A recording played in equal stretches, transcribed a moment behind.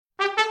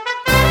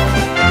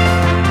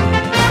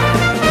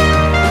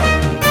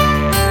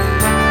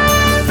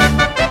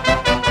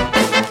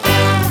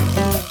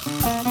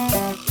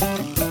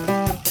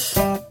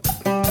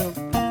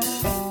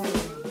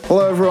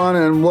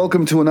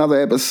welcome to another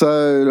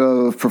episode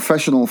of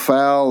Professional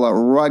Foul, a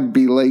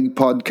rugby league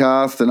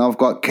podcast, and I've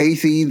got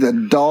Keithy the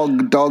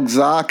Dog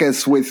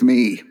Zarkis with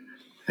me.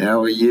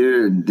 How are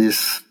you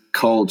this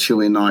cold,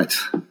 chilly night?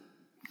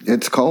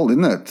 It's cold,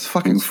 isn't it? It's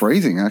fucking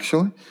freezing,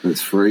 actually.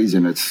 It's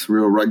freezing. It's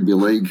real rugby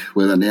league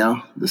weather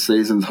now. The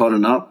season's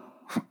hotting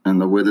up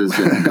and the weather's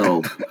getting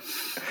cold.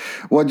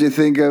 What do you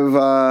think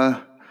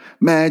of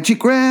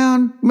Magic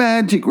Round,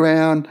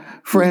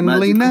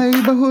 friendly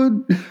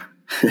neighbourhood?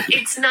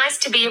 It's nice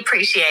to be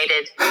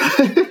appreciated.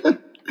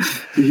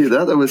 You hear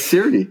that? That was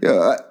Siri.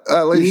 Yeah,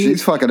 at least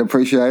she's fucking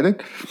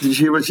appreciated. Did you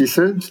hear what she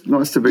said?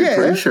 Nice to be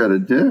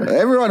appreciated, yeah.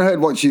 Everyone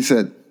heard what she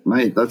said.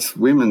 Mate, that's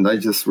women. They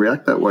just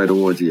react that way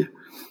towards you.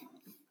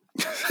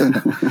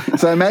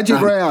 So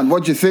Magic Round,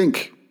 what'd you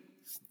think?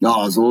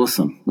 Oh, it was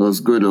awesome. It was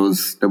good. It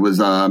was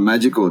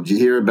magical. Did you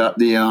hear about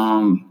the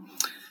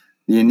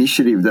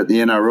initiative that the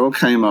NRL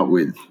came up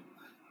with?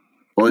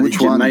 Or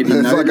which one?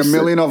 There's like a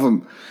million of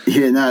them.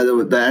 Yeah,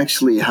 no, they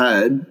actually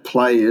had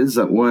players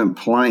that weren't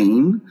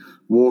playing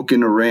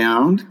walking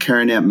around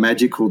carrying out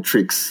magical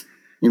tricks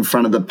in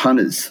front of the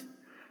punters.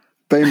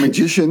 Being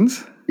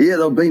magicians? Yeah,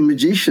 they'll be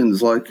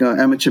magicians, like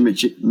amateur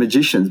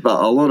magicians,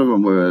 but a lot of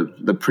them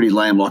they're pretty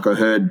lame. Like I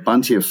heard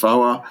Bunty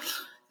Afoa,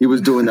 he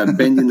was doing that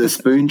bending the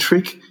spoon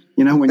trick,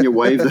 you know, when you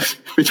wave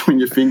between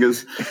your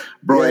fingers.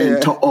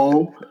 Brian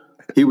To'o,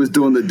 he was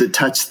doing the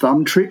detached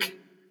thumb trick.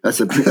 That's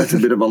a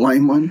bit of a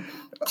lame one.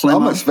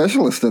 Clemmer, I'm a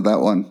specialist at that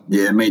one.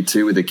 Yeah, me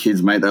too, with the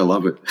kids, mate. They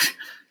love it.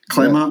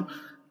 Clemmer,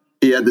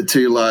 he had the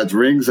two large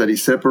rings that he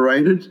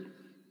separated,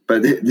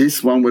 but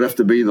this one would have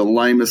to be the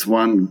lamest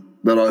one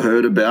that I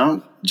heard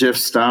about. Jeff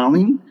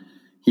Starling,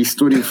 he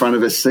stood in front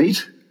of a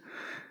seat,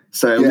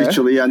 so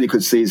literally only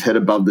could see his head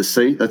above the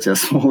seat. That's how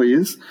small he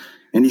is.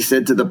 And he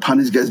said to the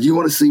punters, he goes, "Do you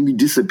want to see me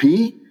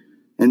disappear?"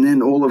 And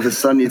then all of a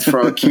sudden he'd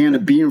throw a can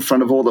of beer in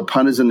front of all the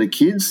punters and the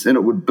kids, and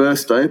it would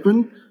burst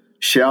open,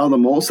 shower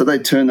them all, so they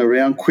turn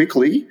around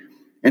quickly,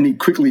 and he'd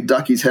quickly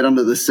duck his head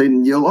under the seat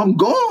and yell, "I'm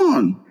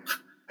gone!"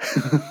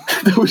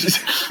 that was his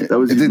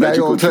Did they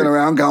all turn trick.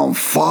 around going,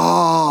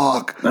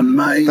 "Fuck,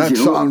 amazing"? That's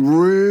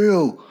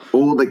unreal.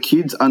 All the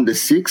kids under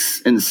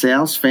 6 and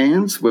South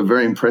fans were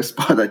very impressed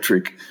by that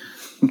trick.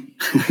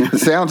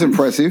 Sounds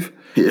impressive.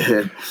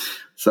 Yeah.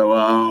 So,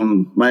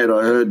 mate,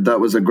 I heard that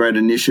was a great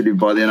initiative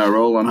by the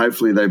NRL, and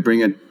hopefully they bring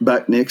it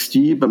back next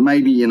year. But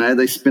maybe, you know,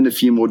 they spend a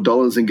few more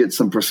dollars and get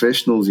some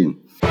professionals in.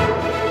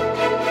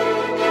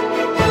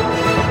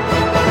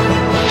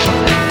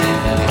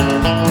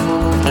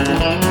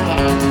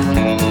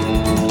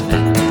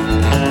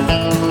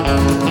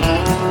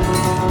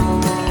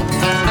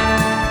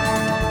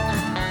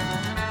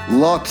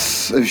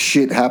 Lots of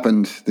shit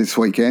happened this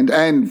weekend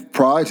and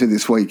prior to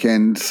this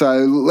weekend. So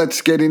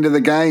let's get into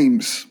the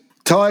games.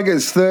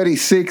 Tigers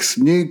 36,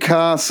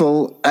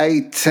 Newcastle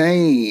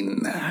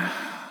 18.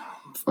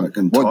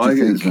 Fucking What'd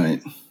Tigers,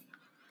 mate.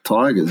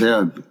 Tigers,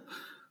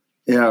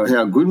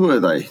 how good were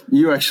they?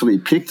 You actually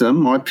picked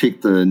them. I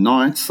picked the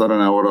Knights. I don't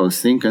know what I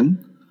was thinking.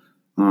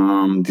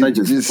 Did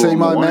you see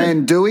my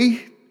man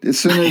Dewey? As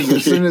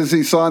soon as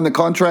he signed the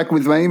contract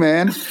with me,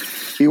 man,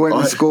 he went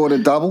and scored a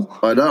double.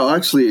 I know. I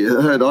actually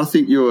heard. I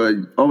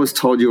was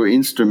told you were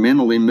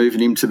instrumental in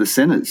moving him to the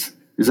centres.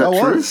 Is that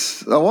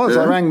true? I was.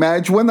 Yeah. I rang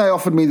Madge. When they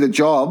offered me the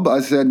job, I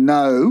said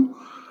no,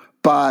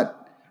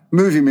 but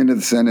move him into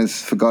the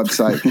centres, for God's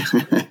sake.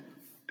 And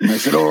they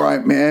said, all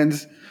right, man.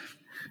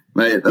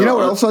 Mate, you know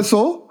what else I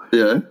saw?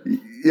 Yeah.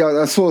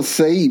 Yeah, I saw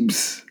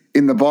Siebes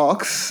in the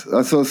box.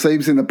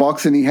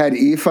 And he had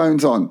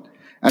earphones on,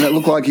 and it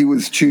looked like he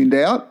was tuned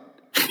out.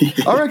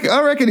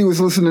 I reckon he was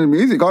listening to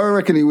music. I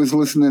reckon he was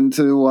listening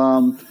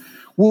to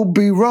 "We'll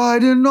Be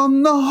Riding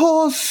on the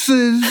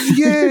Horses."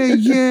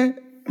 Yeah.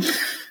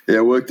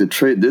 Yeah, worked the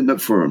treat, didn't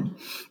it, for him?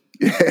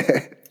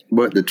 Yeah.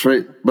 Worked the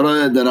treat. But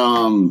I heard that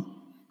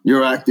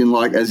you're acting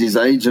like as his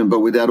agent, but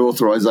without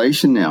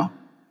authorization now.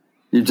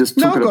 You just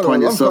took it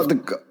upon yourself.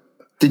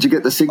 Did you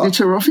get the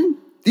signature off him?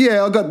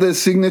 Yeah, I got the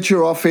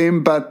signature off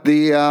him, but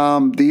the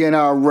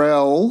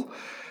NRL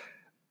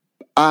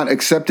aren't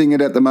accepting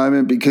it at the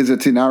moment because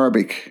it's in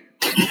Arabic.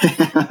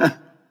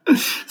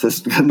 So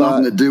it's got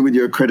nothing to do with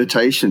your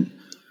accreditation.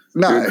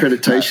 No. Your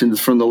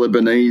accreditation's from the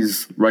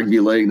Lebanese Rugby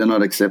League. They're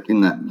not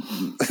accepting that.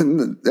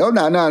 Oh,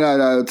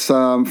 no. It's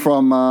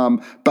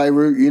from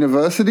Beirut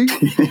University.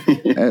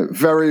 A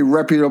very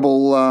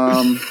reputable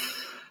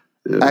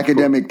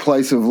academic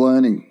place of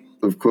learning.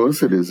 Of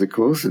course it is.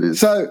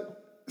 So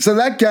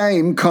that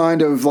game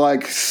kind of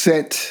like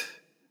set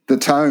the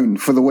tone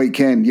for the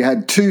weekend. You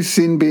had 2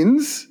 sin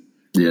bins.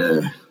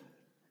 Yeah.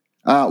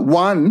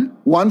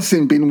 One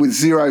sin bin with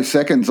 0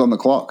 seconds on the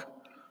clock.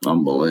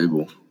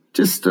 Unbelievable.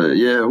 Just,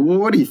 well,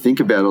 what do you think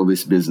about all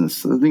this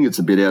business? I think it's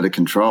a bit out of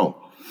control.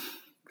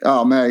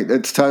 Oh, mate,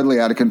 it's totally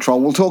out of control.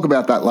 We'll talk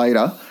about that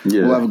later.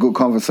 Yeah. We'll have a good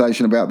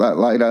conversation about that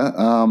later.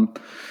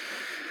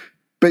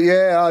 But,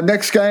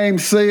 next game,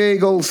 Sea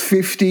Eagles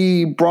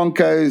 50,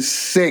 Broncos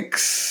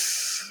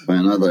 6.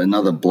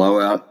 Another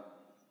blowout.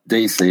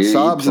 DCE.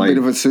 Saab's a bit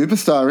of a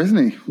superstar,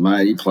 isn't he?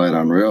 Mate, he played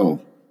unreal.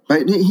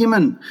 Mate, him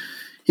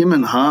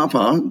and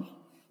Harper,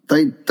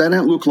 they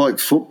don't look like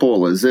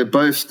footballers. They're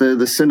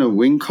the centre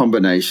wing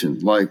combination.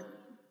 Like,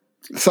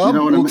 Some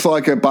looks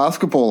like a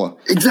basketballer.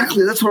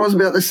 exactly, that's what I was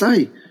about to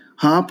say.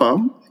 Harper,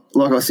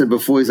 like I said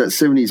before, he's that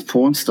 70s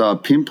porn star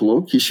pimp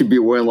look. He should be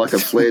wearing like a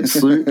flared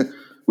suit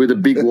with a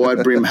big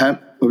wide brim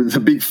hat with a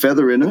big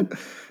feather in it.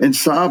 And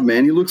Saab,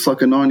 man, he looks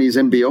like a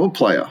 90s NBL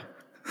player.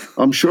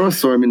 I'm sure I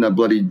saw him in that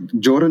bloody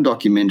Jordan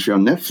documentary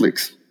on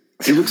Netflix.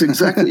 He looks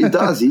exactly, he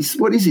does.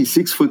 What is he,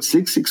 6'6",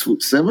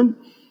 6'7"?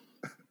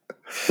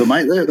 So,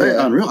 mate, they're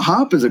unreal.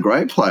 Harper's a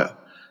great player.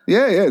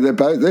 Yeah,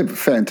 they're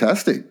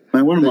fantastic.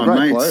 Man, one of They're my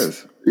great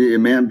mates,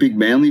 players. big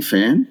Manly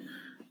fan,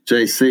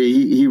 JC,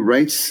 he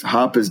rates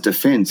Harper's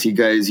defence. He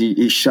goes,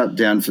 he shut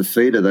down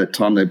Fafita that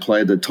time they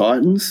played the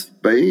Titans,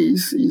 but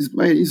he's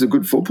a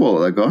good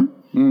footballer, that guy.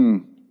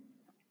 Mm.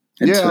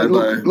 And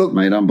Turbo,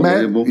 mate,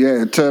 unbelievable.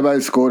 Turbo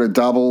scored a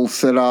double,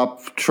 set up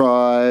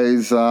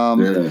tries.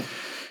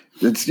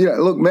 It's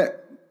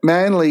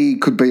Manly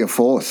could be a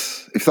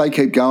force if they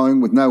keep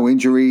going with no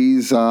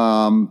injuries.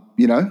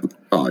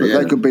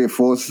 They could be a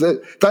force.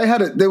 They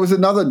had it. There was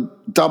another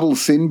double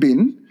sin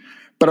bin,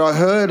 but I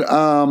heard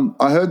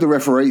the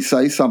referee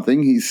say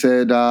something. He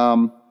said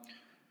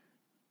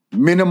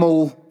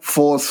minimal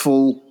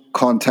forceful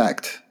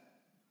contact.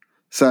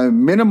 So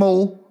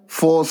minimal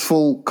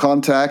forceful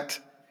contact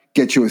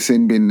gets you a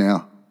sin bin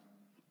now.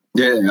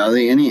 Yeah, I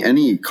think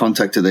any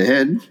contact to the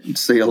head,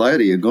 see you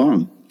later, you're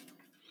gone.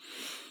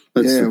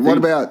 What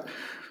about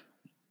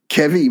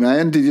Kevy,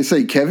 man? Did you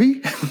see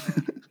Kevy?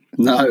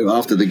 No,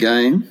 after the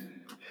game.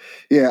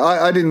 Yeah,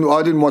 I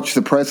didn't watch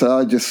the presser.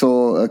 I just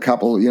saw a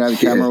couple. The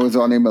camera was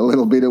on him a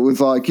little bit. It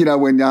was like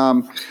when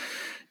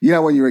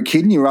you're a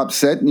kid and you're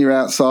upset and you're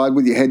outside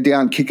with your head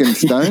down kicking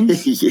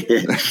stones. That's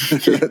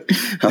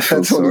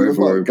what he was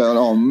like, going,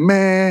 oh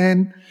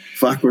man.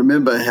 Fuck,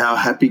 remember how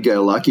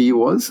happy-go-lucky he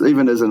was,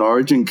 even as an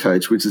Origin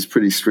coach, which is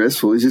pretty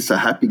stressful. He's just a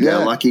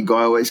happy-go-lucky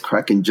guy, always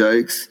cracking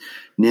jokes.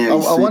 Now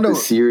he's super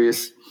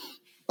serious.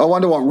 I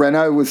wonder what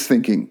Renault was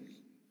thinking.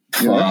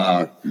 Can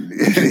I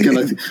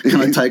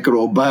take it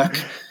all back?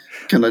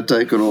 Can I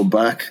take it all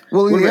back?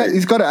 Well,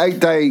 he's got an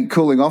 8-day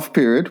cooling off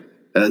period.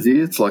 Has he?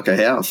 It's like a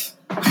house.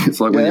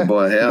 It's like when you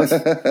buy a house.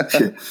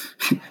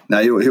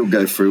 No, he'll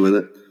go through with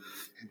it.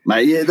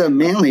 Mate, the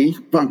Manly,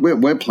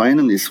 we're playing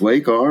them this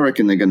week. I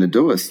reckon they're going to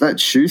do us. That's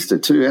Schuster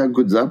too. How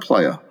good's that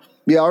player?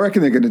 Yeah, I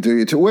reckon they're going to do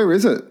you too. Where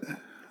is it?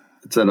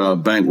 It's at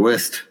Bank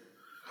West.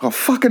 Oh,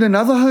 fucking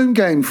another home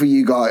game for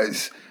you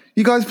guys.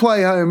 You guys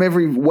play home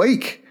every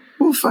week.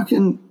 Well,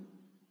 fucking,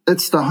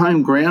 it's the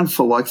home ground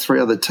for like 3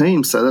 other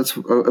teams. So that's,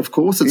 of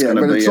course, it's going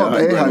to be it's not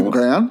their home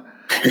ground.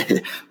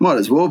 Might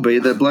as well be.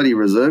 The bloody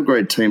reserve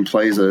grade team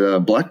plays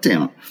at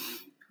Blacktown,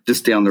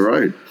 just down the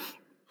road.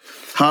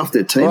 Half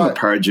their team are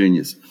para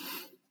juniors.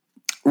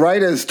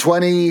 Raiders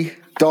 20,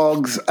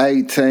 Dogs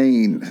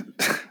 18.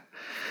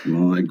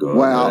 My God.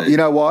 Wow. Hey. You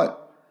know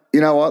what?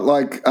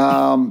 Like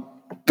the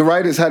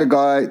Raiders had a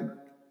guy,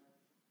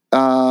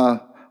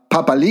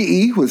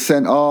 Papali'i was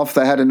sent off.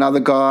 They had another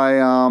guy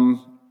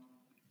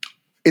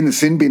in the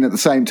sin bin at the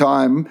same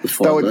time.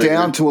 They were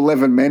down to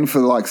 11 men for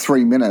like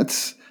 3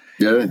 minutes.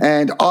 Yeah.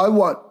 And I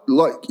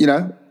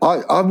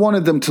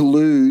wanted them to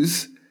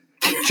lose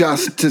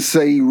just to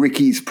see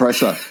Ricky's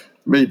presser.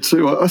 Me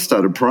too. I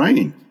started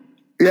praying.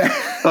 Yeah.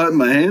 I had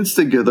my hands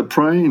together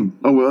praying.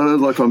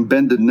 Like on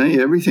bended knee,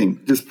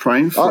 everything. Just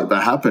praying for it to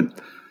happen.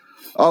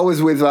 I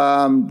was with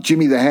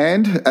Jimmy the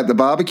Hand at the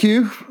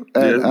barbecue,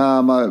 at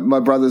my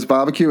brother's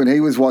barbecue, and he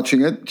was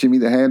watching it. Jimmy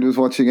the Hand was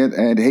watching it,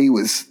 and he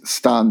was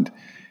stunned.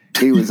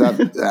 He was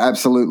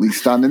absolutely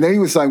stunned. And then he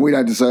was saying, we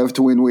don't deserve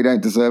to win, we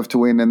don't deserve to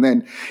win. And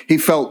then he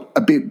felt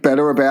a bit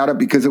better about it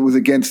because it was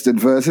against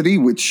adversity,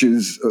 which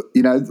was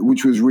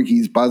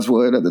Ricky's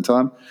buzzword at the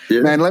time. Yeah,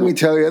 man, let me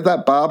tell you,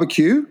 that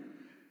barbecue,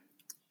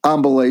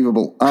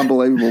 unbelievable.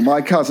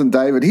 My cousin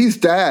David, his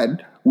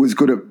dad was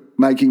good at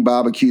making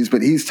barbecues,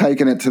 but he's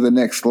taken it to the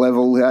next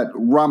level. That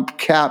rump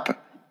cap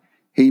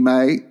he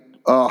made,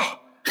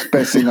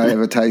 best thing I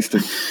ever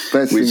tasted.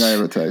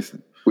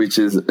 Which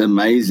is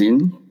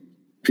amazing.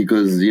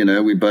 Because,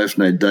 we both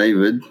know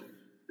David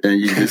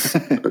and you just,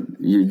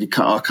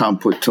 I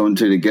can't put 2 and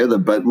 2 together.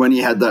 But when he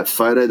had that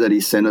photo that he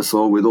sent us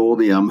all with all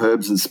the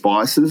herbs and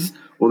spices,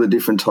 all the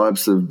different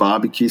types of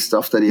barbecue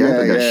stuff that he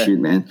had, I go, shit,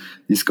 man,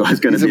 this guy's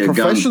going to be a gun.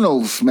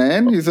 Professionals,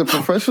 man. He's a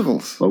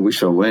professionals. I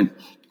wish I went.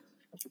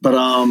 But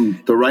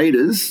the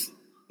Raiders,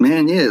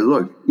 man,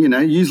 look,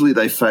 usually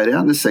they fade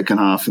out in the second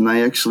half and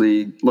they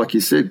actually, like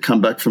you said,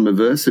 come back from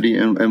adversity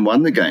and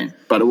won the game.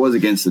 But it was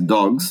against the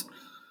Dogs.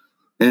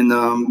 And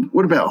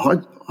what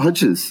about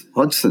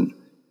Hodgson?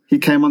 He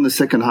came on the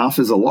second half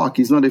as a lock.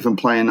 He's not even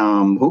playing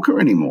hooker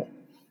anymore.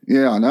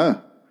 Yeah, I know.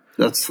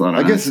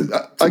 I guess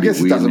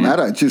it doesn't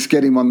matter. Just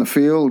get him on the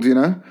field,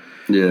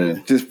 Yeah.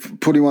 Just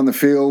put him on the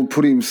field,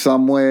 put him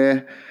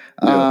somewhere.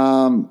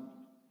 Yeah.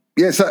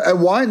 So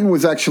Whiten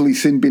was actually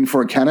sin bin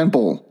for a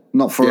cannonball,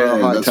 not for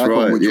a high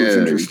tackle, which was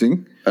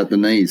interesting. At the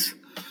knees.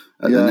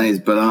 But,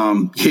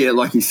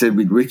 like you said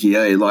with Ricky,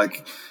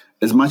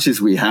 as much as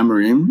we hammer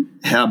him,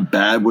 how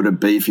bad would it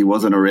be if he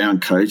wasn't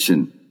around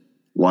coaching?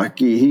 Like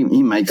he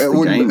makes It the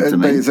wouldn't game to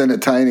be me. as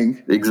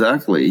entertaining.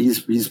 Exactly.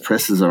 His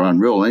presses are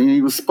unreal. And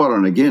he was spot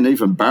on again.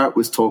 Even Barrett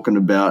was talking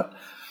about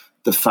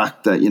the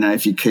fact that,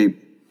 if you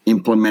keep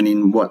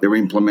implementing what they're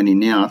implementing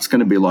now, it's going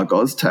to be like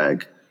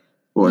OzTag.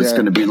 Or it's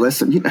going to be less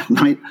than,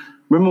 mate,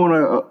 remember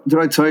when did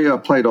I tell you I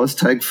played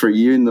OzTag for a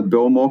year in the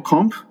Belmore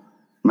comp?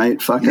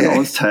 Mate, fucking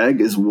OzTag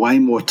is way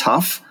more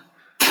tough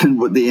than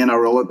with the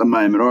NRL at the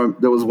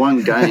moment. There was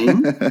one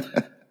game,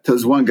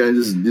 just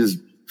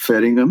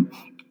Fettingham.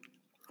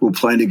 We were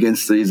playing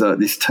against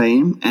this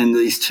team, and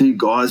these two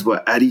guys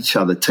were at each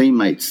other,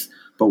 teammates.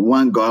 But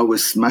one guy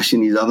was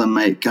smashing his other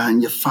mate,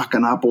 going, "You're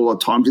fucking up all the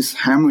time," just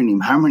hammering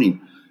him.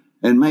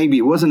 And maybe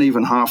it wasn't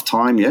even half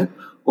time yet.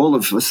 All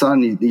of a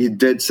sudden, he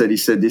dead set. He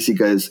said this. He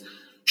goes,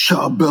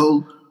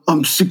 "Charbel,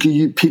 I'm sick of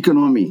you picking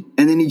on me."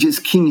 And then he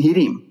just king hit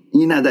him.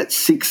 You know that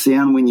sick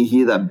sound when you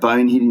hear that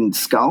bone hitting the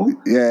skull?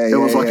 It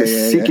was like a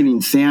sickening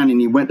sound,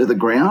 and he went to the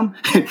ground.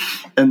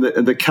 And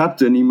the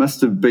captain, he must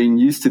have been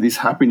used to this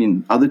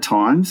happening other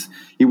times.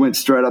 He went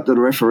straight up to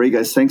the referee,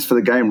 goes, "Thanks for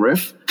the game,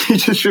 ref." He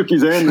just shook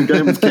his hand and the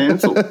game was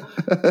cancelled.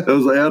 It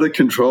was out of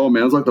control,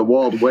 man. It was like the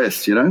Wild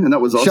West, and that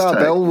was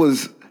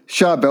OzTag.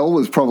 Charbel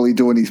was probably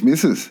doing his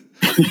misses.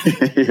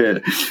 Yeah,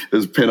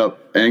 there's pent-up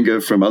anger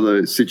from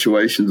other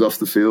situations off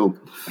the field.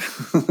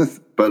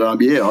 But,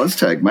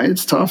 OzTag, mate,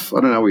 it's tough.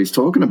 I don't know what he's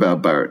talking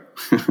about, Barrett.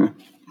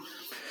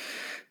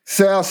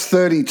 South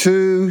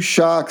 32,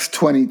 Sharks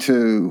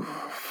 22.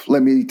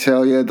 Let me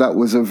tell you, that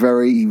was a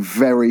very,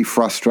 very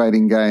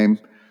frustrating game.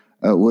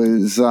 It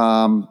was...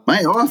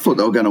 mate, I thought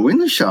they were going to win,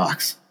 the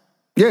Sharks.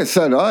 Yeah,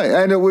 so did I.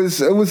 And it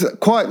was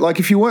quite like,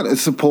 if you weren't a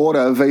supporter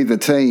of either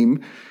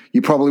team,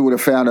 you probably would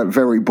have found it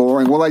very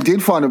boring. Well, they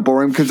did find it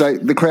boring because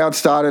the crowd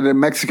started a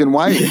Mexican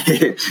wave.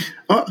 Yeah.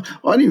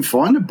 I didn't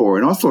find it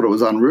boring. I thought it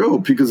was unreal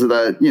because of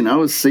that, it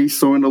was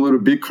seesawing a little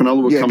bit.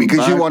 Cronulla would come back. Yeah,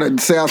 because you wanted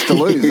South to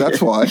lose,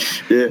 that's why.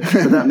 Yeah,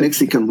 but that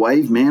Mexican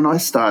wave, man, I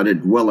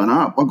started welling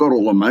up. I got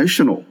all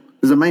emotional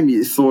because it made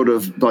me thought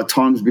of like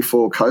times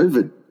before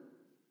COVID.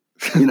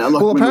 Like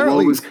well, when the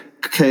world was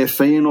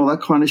carefree and all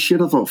that kind of shit.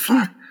 I thought,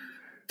 fuck,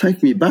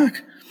 take me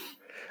back.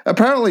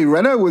 Apparently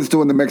Renault was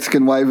doing the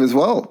Mexican wave as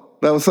well.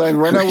 They were saying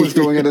Renault was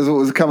doing it as it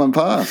was coming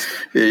past.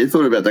 Yeah, you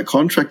thought about that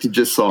contract he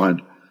just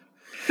signed.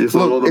 You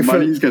thought all the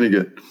money he's going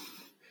to get.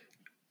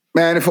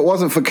 Man, if it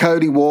wasn't for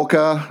Cody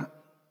Walker,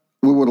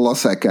 we would have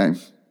lost that game.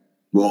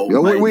 Well,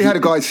 we had a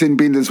guy sin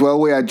binned as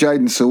well. We had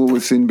Jaden Sewell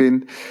with sin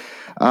bin.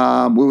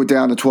 We were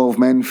down to 12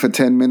 men for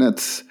 10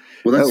 minutes.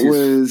 Well, that's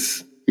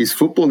his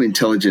football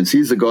intelligence.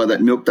 He's the guy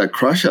that milked that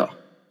crusher.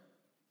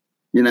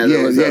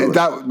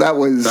 That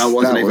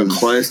wasn't even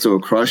close to a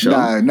crusher.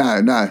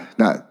 No.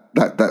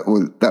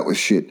 That was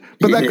shit.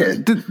 But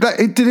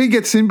did he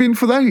get sin bin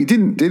for that? He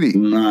didn't, did he?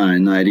 No, he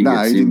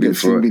didn't get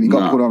sin bin. He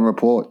got put on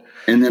report.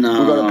 And then we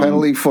got a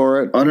penalty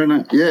for it. I don't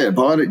know. Yeah,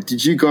 but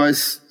did you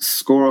guys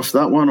score off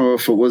that one, or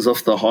if it was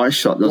off the high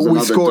shot? We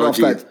scored off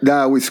that.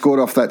 No, we scored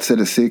off that set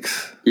of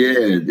 6. Yeah,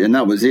 and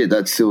that was it.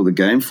 That sealed the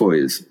game for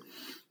you.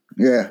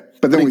 Yeah,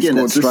 but then we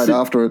scored straight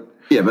after it.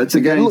 Yeah, but it's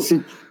again,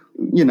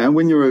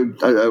 when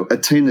you're a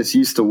team that's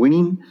used to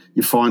winning,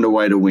 you find a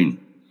way to win.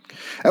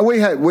 And we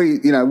had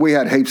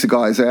heaps of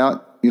guys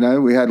out. We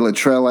had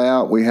Latrell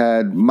out, we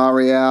had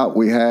Murray out,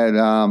 we had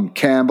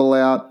Campbell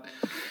out,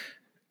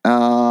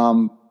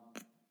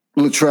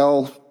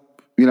 Latrell.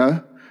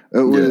 It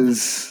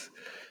was,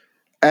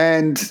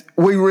 and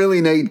we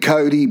really need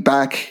Cody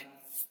back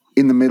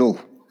in the middle.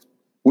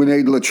 We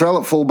need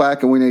Latrell at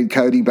fullback, and we need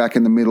Cody back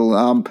in the middle.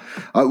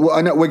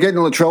 I know we're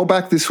getting Latrell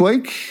back this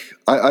week.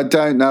 I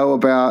don't know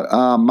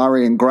about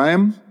Murray and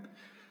Graham,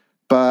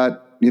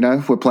 but.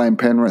 We're playing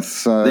Penrith,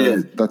 so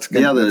that's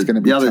going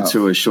to be the other tough.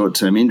 two are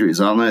short-term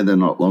injuries, aren't they? They're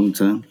not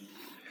long-term.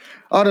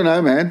 I don't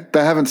know, man.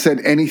 They haven't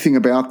said anything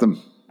about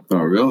them. Oh,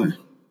 really?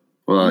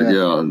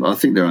 Well, I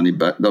think they're only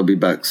back. They'll be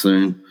back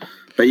soon.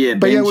 But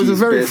it was a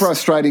very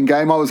frustrating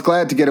game. I was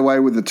glad to get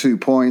away with the 2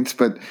 points,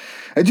 but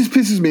it just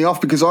pisses me off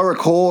because I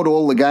record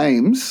all the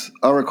games.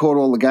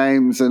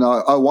 And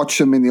I watch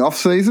them in the off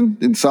season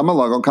in summer.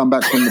 Like I'll come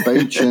back from the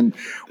beach, and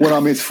when I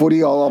miss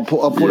footy, I'll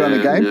put on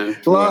a game. Yeah.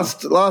 The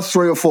last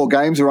 3 or 4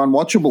 games are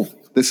unwatchable.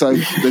 They're so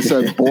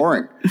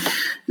boring.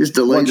 Just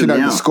delete once you know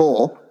the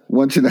score.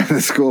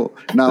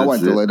 No, I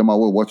won't delete them. I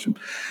will watch them.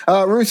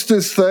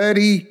 Roosters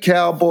 30,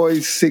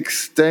 Cowboys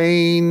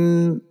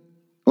 16.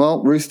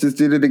 Well, Roosters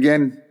did it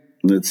again.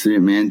 That's it,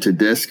 man,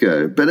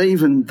 Tedesco. But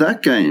even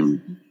that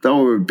game, they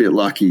were a bit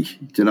lucky.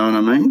 Do you know what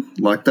I mean?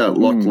 Like that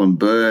Lachlan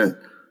Burr,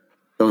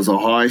 that was a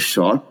high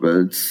shot, but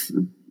it's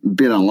a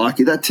bit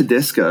unlucky. That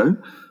Tedesco,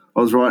 I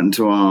was writing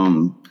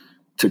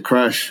to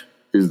Crash,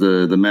 is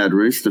the Mad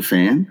Rooster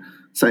fan,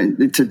 saying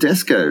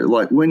Tedesco,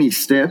 like when he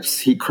steps,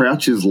 he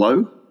crouches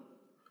low.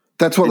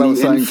 That's what they were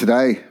saying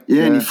today.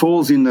 Yeah, and he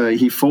falls into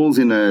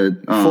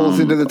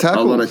the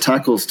tackles. A lot of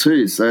tackles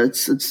too. So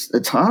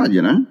it's hard,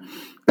 And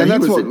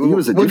that's what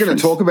we're going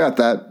to talk about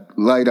that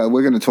later.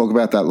 We're going to talk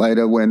about that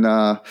later when,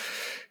 to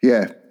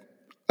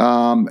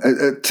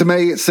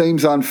me, it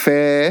seems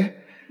unfair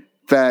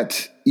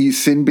that you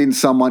sin bin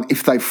someone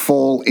if they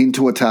fall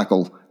into a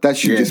tackle. That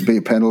should just be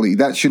a penalty.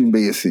 That shouldn't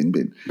be a sin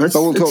bin. It's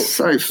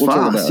so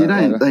fast. You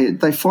know,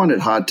 they find it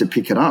hard to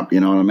pick it up. You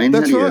know what I mean?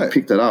 That's How do right. you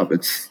pick that up?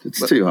 It's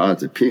too hard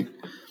to pick.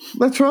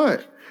 That's right.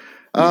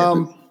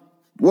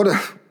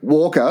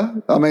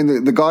 Walker, I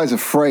mean, the guy's a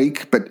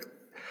freak, but,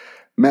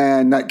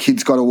 man, that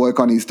kid's got to work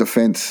on his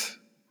defence.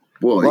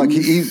 Well, like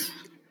he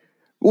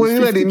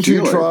let in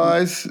 2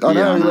 tries. I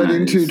know he let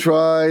in 2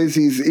 tries.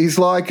 He's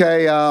like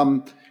a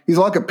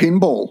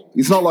pinball.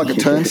 He's not like a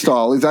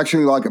turnstile. He's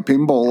actually like a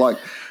pinball. Like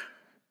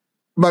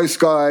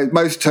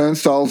most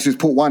turnstiles just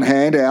put one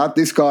hand out.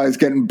 This guy is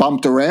getting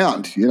bumped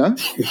around, you know?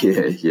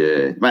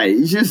 Yeah. Mate,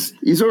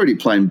 he's already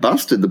playing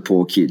busted, the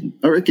poor kid.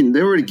 I reckon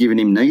they're already giving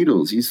him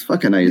needles. He's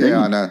fucking 18.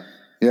 Yeah, I know.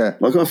 Yeah.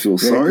 Like, I feel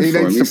sorry for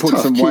him. He needs to put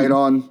some weight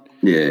on.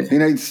 Yeah. He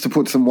needs to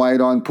put some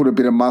weight on, put a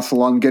bit of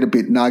muscle on, get a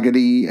bit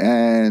nuggety,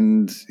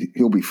 and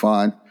he'll be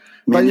fine.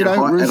 Man,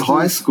 at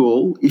high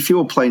school, if you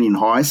were playing in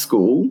high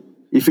school,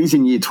 if he's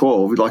in year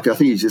 12, like I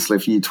think he's just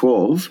left year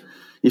 12,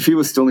 if he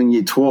was still in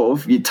year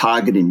 12, you'd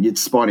target him, you'd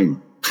spot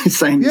him,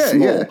 saying he's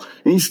small. Yeah.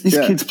 And this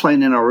kid's playing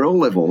NRL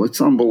level. It's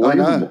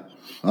unbelievable.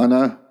 I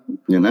know.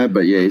 You know,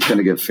 but yeah, he's going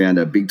to get found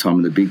out big time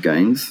in the big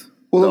games.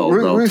 Well,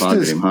 they'll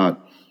target him hard.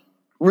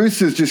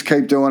 Roosters just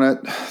keep doing it.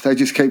 They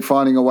just keep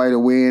finding a way to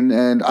win.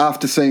 And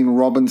after seeing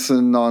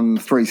Robinson on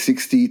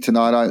 360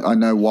 tonight, I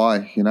know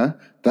why, you know.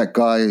 That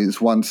guy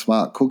is one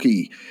smart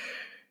cookie.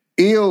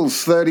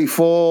 Eels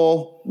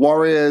 34,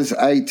 Warriors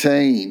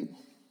 18.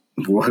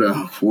 What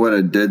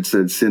a dead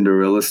set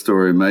Cinderella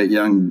story, mate.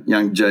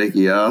 Young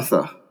Jakey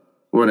Arthur.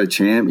 What a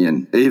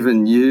champion.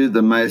 Even you,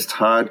 the most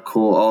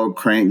hardcore old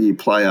cranky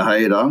player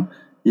hater,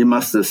 you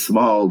must have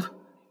smiled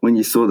when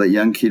you saw that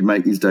young kid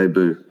make his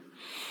debut.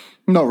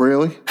 Not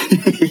really.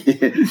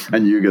 I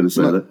knew you were going to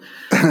say that.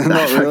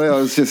 Not really. I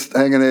was just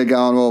hanging there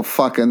going, well,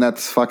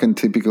 that's fucking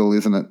typical,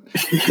 isn't it?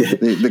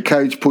 The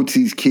coach puts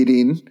his kid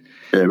in.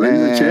 Yeah, but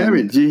he's a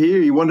champion. Did you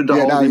hear? He wanted to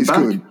hold him back.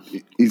 Good.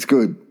 He's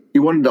good. He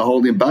wanted to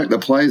hold him back. The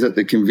players at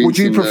the convinced. Would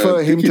you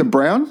prefer him to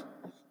Brown?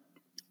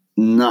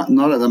 Not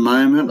at the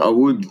moment. I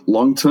would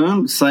long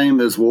term. Same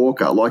as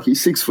Walker. Like,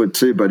 he's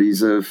 6'2", but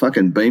he's a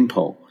fucking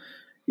beanpole.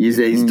 His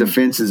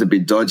defence is a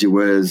bit dodgy,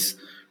 whereas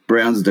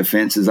Brown's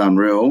defence is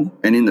unreal.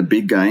 And in the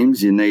big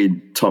games, you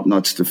need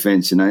top-notch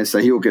defence, you know. So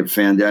he'll get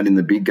found out in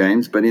the big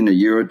games. But in a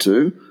year or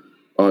two,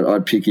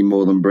 I'd pick him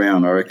more than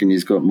Brown. I reckon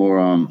he's got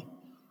more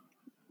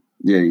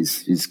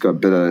he's got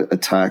better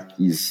attack.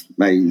 He's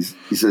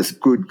a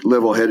good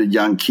level-headed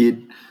young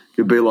kid.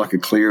 He'll be like a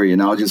Cleary, you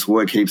know. I'll just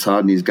work heaps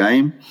hard in his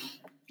game,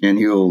 and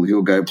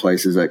he'll go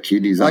places. That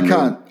kid,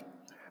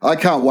 I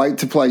can't wait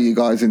to play you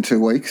guys in 2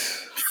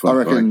 weeks. I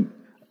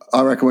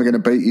reckon we're going to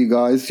beat you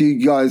guys.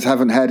 You guys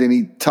haven't had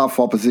any tough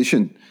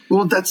opposition.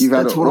 Well, that's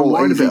what I'm all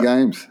worried easy about.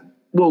 games.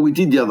 Well, we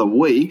did the other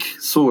week,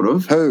 sort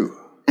of. Who?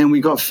 And we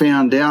got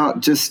found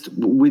out just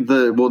with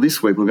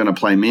this week we're going to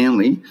play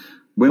Manly.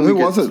 Who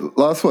was it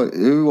last week?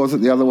 Who was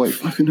it the other week?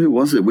 Fucking who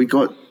was it? It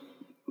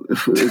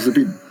was a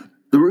bit,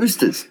 the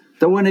Roosters.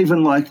 They weren't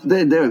even like,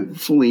 they're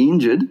fully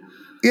injured.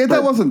 Yeah,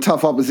 that wasn't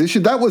tough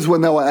opposition. That was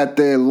when they were at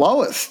their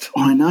lowest.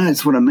 I know,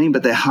 that's what I mean,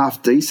 but they're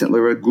half decent.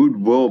 They're a good,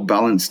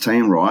 well-balanced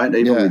team, right?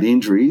 Even with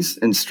injuries.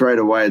 And straight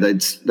away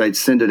they'd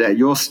send it out.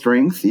 Your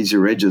strength is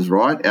your edges,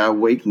 right? Our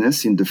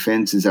weakness in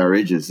defence is our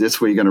edges. That's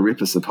where you're going to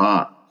rip us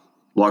apart.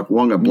 Like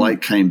Wonga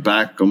Blake came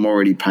back. I'm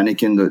already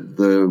panicking.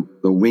 The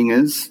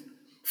wingers,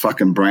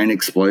 fucking brain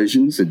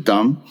explosions. They're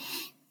dumb.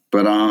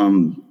 But,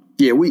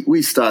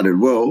 we started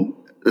well.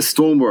 The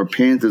Storm or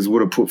Panthers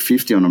would have put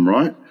 50 on them,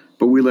 right?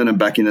 But we let them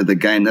back into the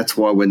game. That's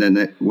why we're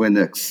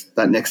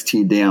that next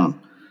tier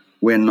down.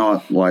 We're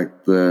not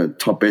like the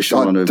top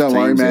echelon of teams,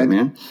 worry,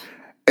 man.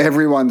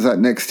 Everyone's that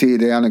next tier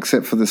down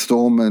except for the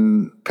Storm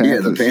and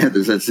Panthers. Yeah, the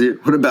Panthers, that's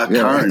it. What about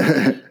Curran?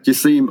 Did you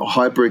see him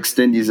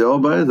hyperextend his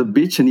elbow, the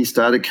bitch, and he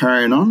started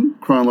carrying on,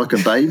 crying like a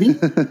baby?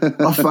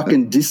 I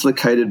fucking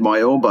dislocated my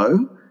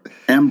elbow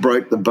and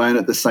broke the bone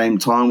at the same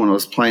time when I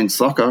was playing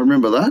soccer.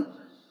 Remember that?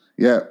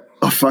 Yeah.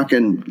 I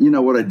fucking, you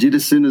know what I did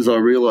as soon as I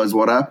realised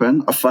what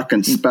happened? I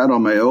fucking spat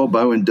on my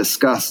elbow in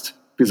disgust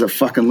because it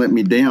fucking let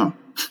me down.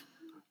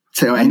 That's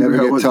how angry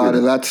I was. I never get tired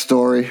of that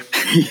story.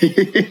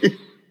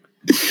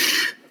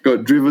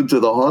 Got driven to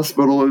the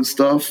hospital and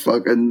stuff.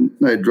 Fucking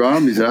no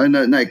dramas, you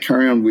know, no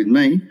carry on with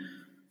me.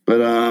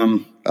 But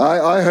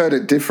I heard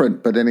it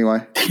different, but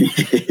anyway.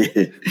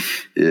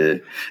 Yeah.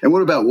 And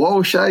what about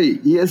Walsh?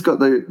 He has got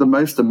the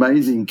most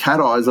amazing cat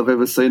eyes I've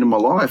ever seen in my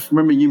life.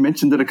 Remember you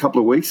mentioned it a couple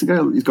of weeks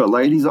ago? He's got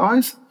ladies'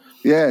 eyes?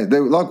 Yeah,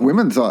 they're like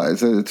women's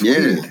eyes. It's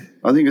weird.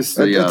 I think it's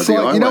the like,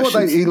 you know what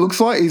eyelashes. he looks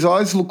like? His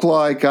eyes look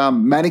like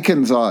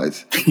mannequins'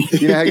 eyes.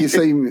 You know how you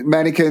see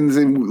mannequins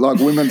in like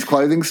women's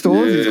clothing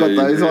stores? Yeah, He's got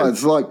those eyes.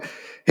 It's like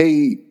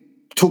he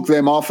took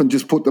them off and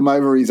just put them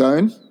over his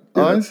own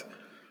eyes.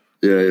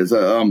 Yeah, it's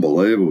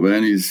unbelievable,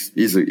 man.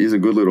 He's a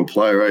good little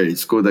player, eh? He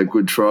scored that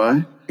good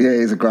try. Yeah,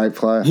 he's a great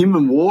player. Him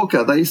and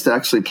Walker, they used to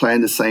actually play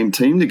in the same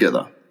team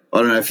together. I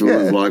don't know if it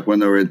was like when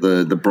they were at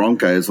the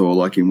Broncos or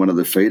like in one of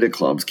the feeder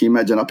clubs. Can you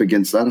imagine up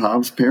against that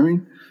halves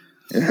pairing?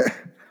 Yeah.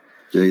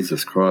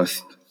 Jesus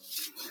Christ.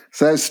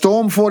 So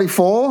Storm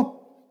 44,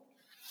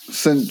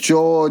 St.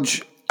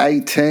 George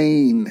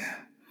 18.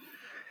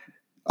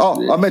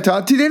 Oh, Yeah. I meant to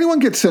ask, did anyone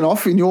get sent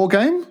off in your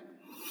game?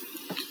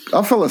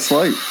 I fell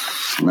asleep.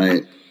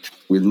 Mate,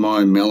 with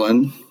my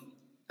melon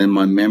and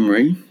my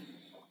memory,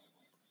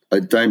 I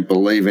don't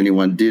believe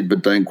anyone did,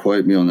 but don't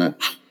quote me on that.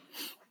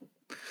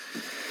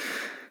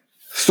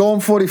 Storm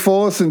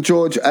 44, St.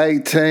 George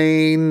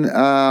 18.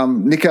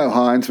 Nico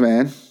Hines,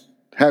 man.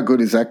 How good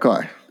is that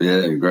guy?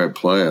 Yeah, great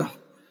player.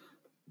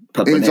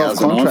 He's off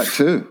contract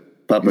too.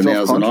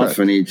 Pappenhausen off,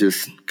 and he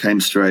just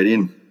came straight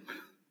in.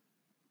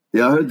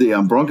 Yeah, I heard the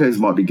Broncos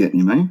might be getting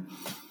him, eh?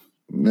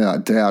 No, I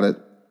doubt it.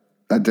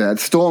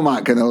 Storm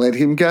aren't going to let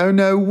him go.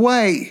 No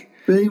way.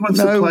 But he wants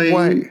to play.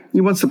 Way.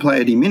 He wants to play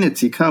 80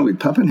 minutes. He can't with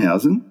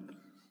Pappenhausen.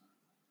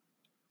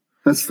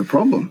 That's the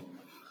problem.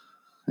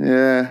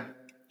 Yeah.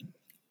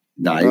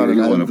 No, you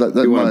want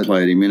to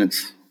play 80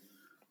 minutes.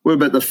 What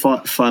about the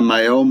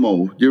Famael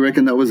Mall? Do you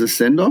reckon that was a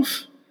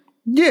send-off?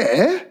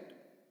 Yeah.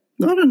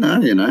 I don't know.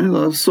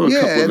 I saw a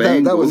couple of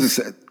angles.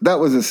 That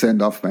was a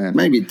send-off, man.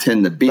 Maybe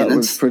 10 to bin. That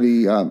was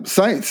pretty...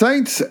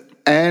 Saints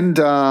and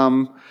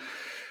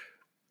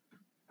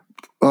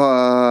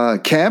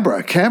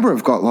Canberra. Canberra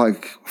have got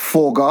like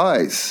 4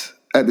 guys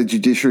at the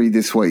judiciary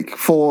this week.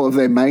 4 of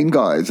their main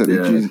guys at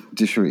the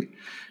judiciary.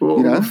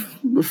 Well,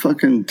 the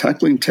fucking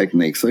tackling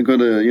techniques. They got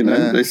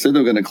to, they said they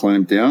were going to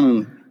clamp down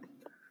and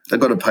they've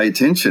got to pay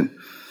attention.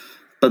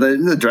 But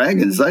the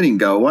Dragons, they didn't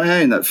go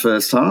away in that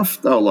first half.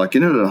 They were like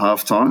in it at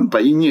half time,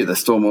 but you knew the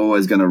Storm were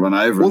always going to run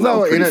over. Well, they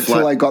were in it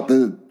till they got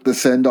the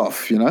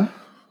send-off,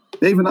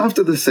 Even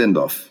after the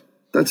send-off.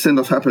 That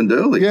send-off happened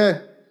early. Yeah.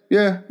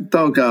 They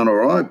were going all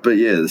right, but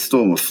the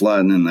Storm were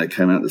flat and then they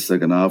came out the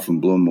second half and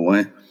blew them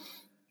away.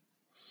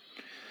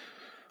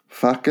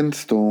 Fucking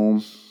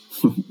Storm.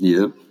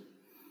 Yep.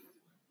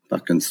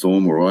 Fucking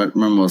Storm, all right.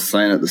 Remember I was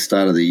saying at the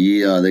start of the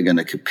year, they're going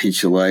to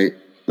capitulate.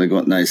 They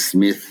got no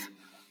Smith.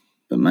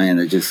 But, man,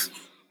 they just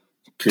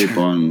keep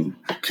on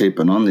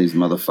keeping on, these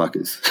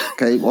motherfuckers.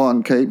 Keep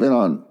on keeping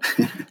on.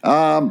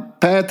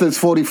 Panthers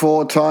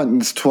 44,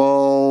 Titans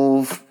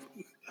 12.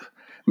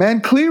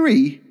 Man,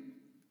 Cleary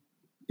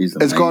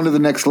has gone to the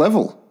next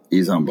level.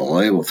 He's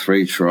unbelievable.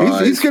 3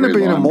 tries. He's going to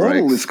be an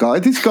immortal, breaks. this guy.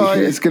 This guy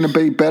is going to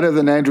be better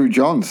than Andrew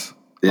Johns.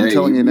 I'm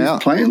telling you now.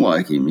 He's playing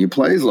like him. He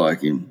plays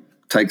like him.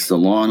 Takes the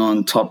line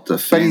on, top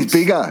defense. But he's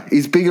bigger.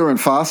 He's bigger and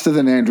faster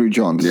than Andrew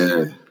Johns.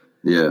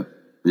 Yeah.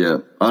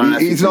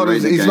 He's not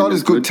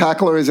as good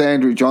tackler as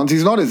Andrew Johns.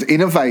 He's not as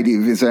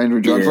innovative as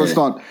Andrew Johns. Let's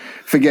not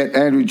forget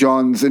Andrew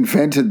Johns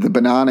invented the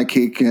banana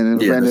kick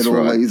and invented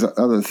these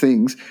other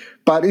things.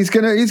 But he's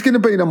gonna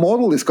be an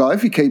immortal, this guy,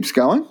 if he keeps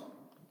going.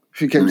 If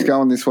he keeps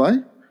going this way.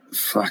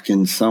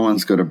 Fucking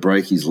someone's got to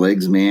break his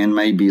legs, man.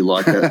 Maybe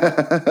like at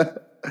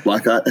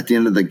the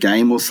end of the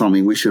game or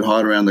something, we should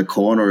hide around the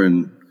corner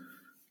and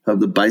have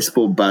the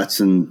baseball bats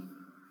and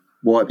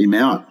wipe him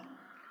out.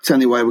 It's the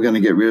only way we're going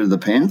to get rid of the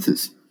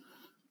Panthers.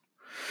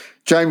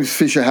 James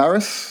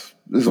Fisher-Harris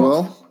as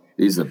well.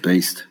 He's a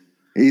beast.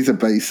 He's a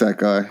beast, that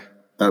guy.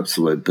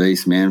 Absolute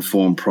beast, man.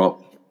 Form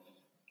prop.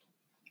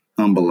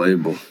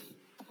 Unbelievable.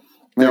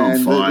 They're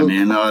on fire,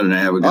 man. I don't know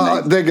how we're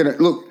going to... They're going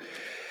to... Look,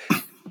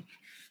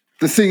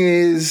 the thing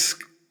is,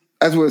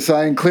 as we were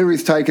saying,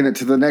 Cleary's taken it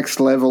to the next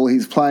level.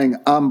 He's playing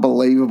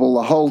unbelievable.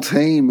 The whole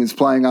team is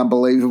playing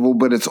unbelievable,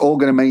 but it's all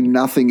going to mean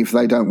nothing if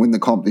they don't win the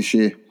comp this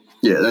year.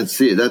 Yeah, that's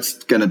it.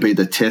 That's going to be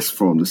the test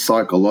for them, the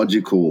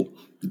psychological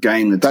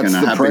game that's going to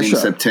happen pressure.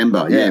 In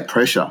September. Yeah,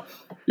 pressure.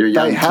 You're a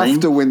young team. They have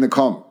to win the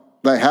comp.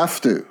 They have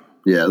to.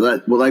 Yeah,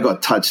 they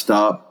got touched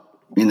up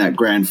in that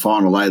grand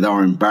final. They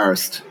were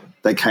embarrassed.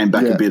 They came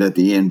back a bit at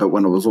the end, but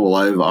when it was all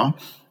over,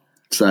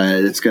 so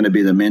it's going to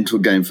be the mental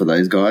game for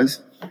those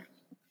guys.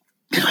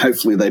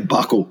 Hopefully they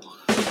buckle.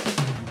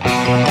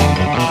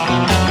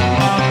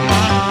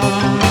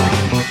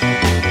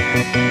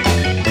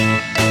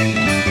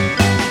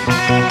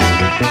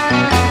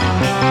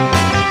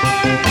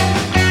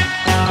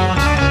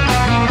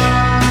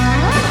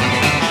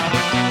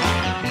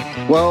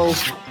 Well,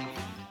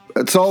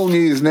 it's old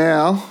news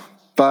now,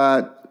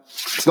 but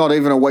it's not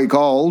even a week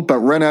old. But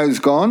Renault's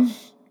gone.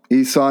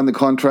 He signed the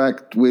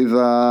contract with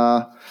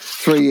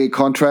 3-year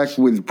contract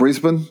with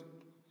Brisbane.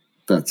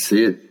 That's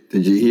it.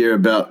 Did you hear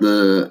about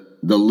the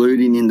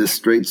looting in the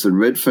streets of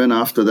Redfern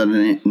after that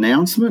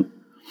announcement?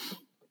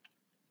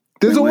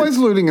 There's always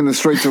looting in the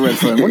streets of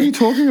Redfern. What are you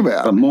talking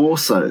about? But more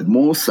so.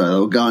 They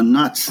were going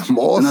nuts.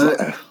 More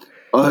so.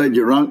 I heard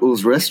your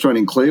uncle's restaurant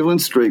in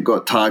Cleveland Street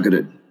got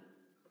targeted.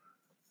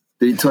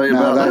 Did he tell you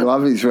about that? They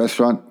love his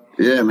restaurant.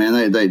 Yeah,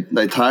 man,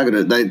 they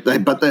targeted it.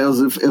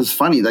 It was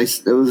funny.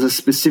 It was a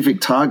specific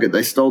target.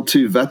 They stole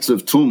 2 vats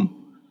of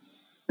tum,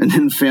 and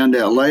then found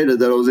out later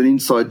that it was an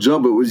inside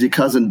job. It was your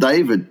cousin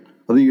David.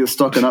 I think he was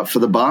stocking up for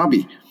the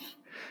Barbie.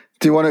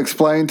 Do you want to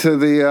explain to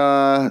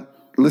the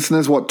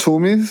listeners what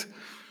tum is?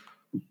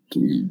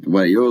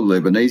 Well, you're a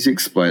Lebanese.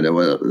 Explain it.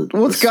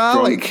 What's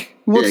garlic?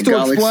 What's to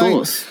garlic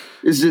explain? Sauce.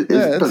 Is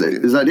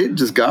that it?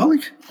 Just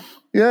garlic?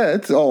 Yeah,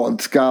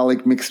 it's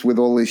garlic mixed with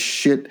all this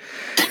shit.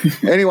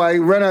 Anyway,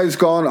 Renault's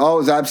gone. I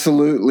was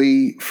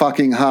absolutely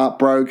fucking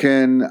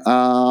heartbroken.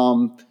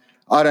 I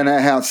I don't know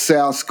how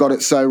South got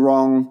it so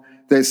wrong.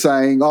 They're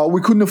saying, oh, we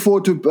couldn't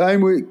afford to pay.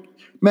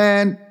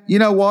 Man, you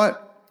know what?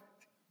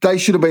 They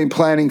should have been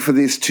planning for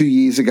this 2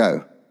 years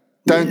ago.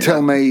 Don't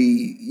tell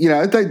me,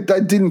 they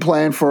didn't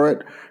plan for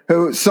it.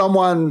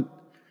 Someone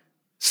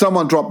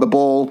dropped the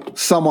ball,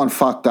 someone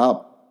fucked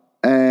up,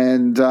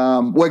 and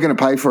we're going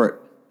to pay for it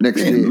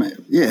next year.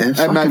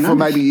 And for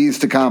maybe years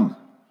to come.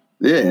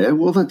 Yeah,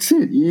 well, that's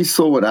it. You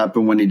saw what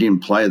happened when he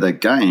didn't play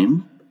that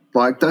game.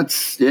 Like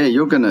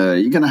you're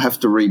gonna have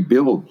to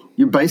rebuild.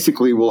 You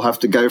basically will have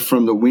to go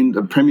from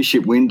the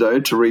premiership window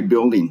to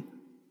rebuilding,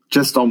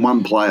 just on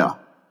one player.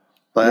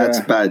 That's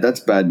bad. That's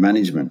bad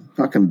management.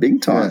 Fucking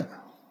big time. Yeah.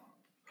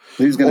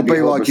 Who's going to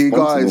be like you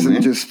guys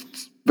and just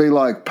be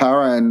like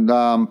Para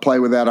and play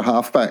without a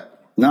halfback?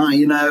 No,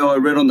 I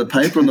read on the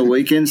paper on the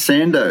weekend,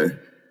 Sando.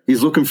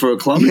 He's looking for a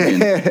club again.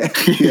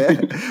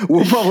 Yeah,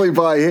 we'll probably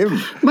buy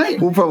him. Mate,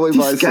 we'll probably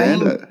buy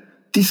Sando.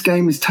 This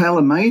game is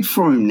tailor-made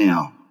for him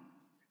now.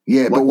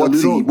 Yeah, like, but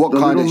what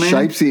kind of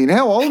shape's he in?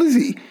 How old is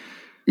he?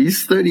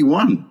 He's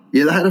 31.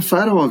 Yeah, they had a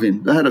photo of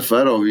him.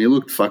 He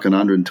looked fucking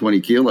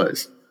 120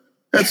 kilos.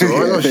 That's all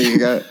right. There you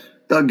go.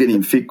 They'll get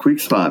him fit quick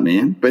start,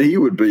 man. But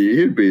he'd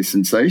be a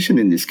sensation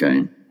in this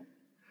game.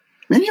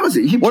 Man,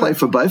 he played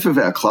for both of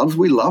our clubs.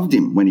 We loved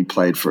him when he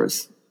played for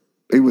us.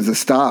 He was a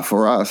star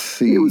for us.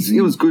 He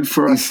was good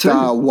for us too. His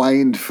star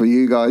waned for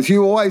you guys.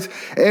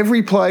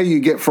 Every player you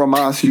get from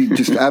us, you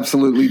just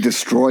absolutely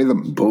destroy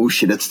them.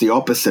 Bullshit. It's the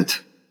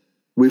opposite.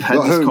 We've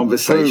had this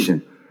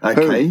conversation.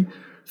 Okay?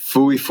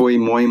 Fui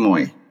moi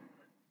moi.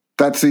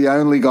 That's the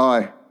only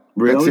guy.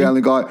 Really? That's the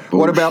only guy. Bullshit.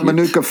 What about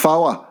Manuka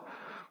Foa?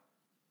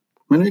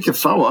 Manuka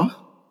Foa?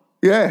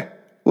 Yeah.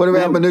 What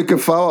about Manuka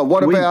Foa?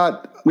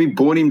 We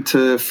bought him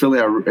to fill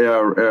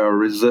our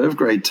reserve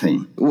grade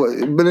team.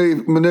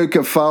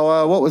 Manuka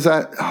Foa, what was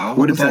that? Oh,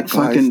 what about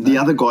fucking the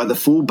other guy, the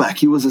fullback?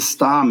 He was a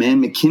star,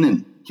 man,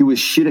 McKinnon. He was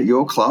shit at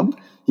your club.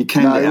 He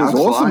came to our club. He was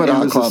awesome at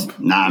our club.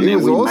 We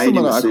made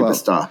him a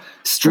superstar.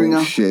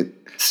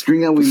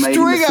 Stringer, we made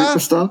him a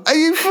superstar. Are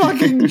you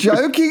fucking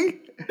joking?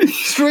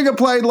 Stringer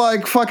played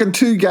like fucking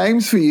 2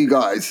 games for you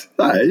guys.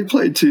 No, he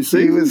played 2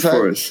 seasons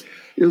for us.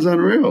 It was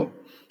unreal.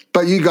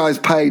 But you guys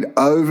paid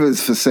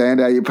overs for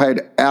Sandow. You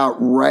paid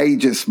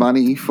outrageous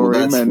money for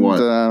him.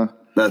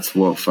 That's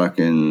what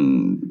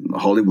fucking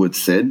Hollywood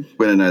said.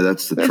 We don't know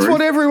that's the truth. That's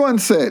what everyone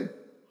said.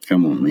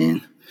 Come on,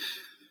 man.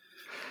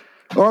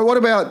 All right, what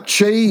about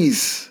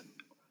Cheese?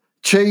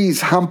 Cheese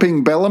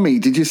humping Bellamy.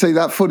 Did you see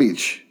that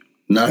footage?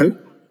 No.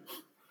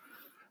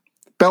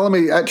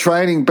 Bellamy, at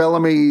training,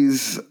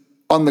 Bellamy's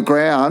on the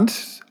ground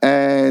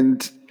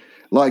and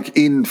like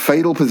in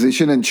fetal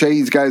position, and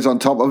Cheese goes on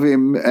top of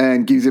him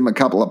and gives him a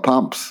couple of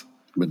pumps.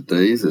 But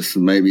Jesus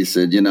maybe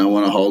said, I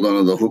want to hold on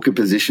to the hooker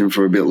position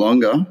for a bit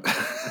longer.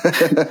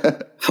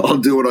 I'll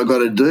do what I got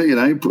to do,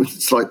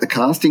 It's like the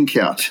casting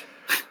couch.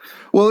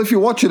 Well, if you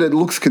watch it, it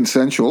looks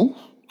consensual.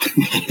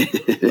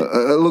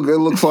 It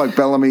looks like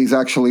Bellamy's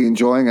actually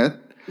enjoying it.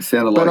 It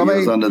sounded like he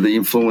was under the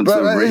influence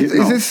of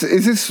rehypnol.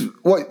 Is this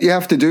what you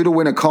have to do to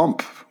win a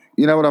comp?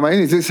 You know what I mean?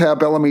 Is this how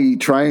Bellamy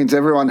trains?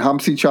 Everyone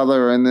humps each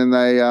other and then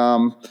they,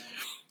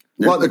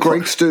 like the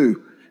Greeks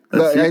do.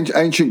 The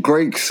ancient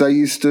Greeks, they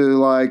used to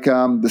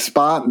the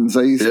Spartans,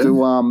 they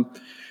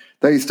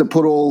used to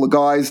put all the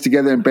guys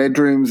together in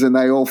bedrooms and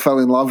they all fell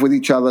in love with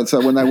each other.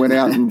 So when they went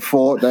out and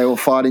fought, they were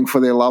fighting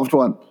for their loved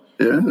one.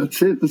 Yeah,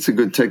 that's it. That's a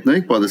good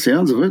technique by the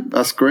sounds of it.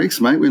 Us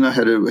Greeks, mate, we know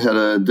how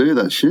to do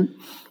that shit.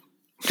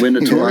 We're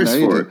notorious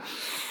for it.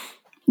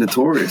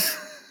 Notorious.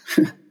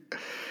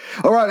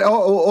 All right.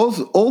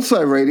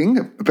 Also reading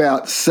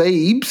about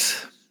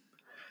Siebes,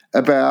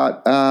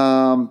 about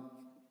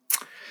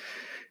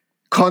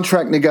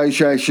contract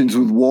negotiations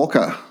with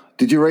Walker.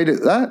 Did you read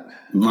that?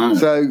 No.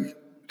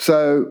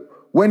 So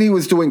when he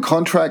was doing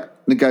contract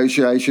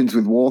negotiations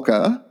with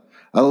Walker,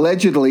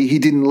 allegedly he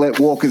didn't let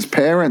Walker's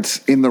parents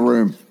in the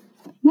room.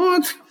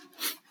 What?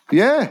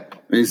 Yeah.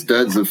 His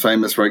dad's a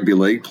famous rugby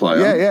league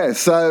player. Yeah.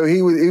 So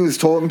he was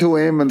talking to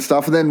him and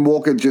stuff, and then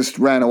Walker just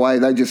ran away.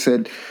 They just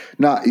said,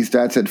 his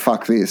dad said,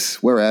 fuck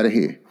this, we're out of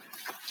here.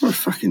 What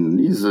fucking,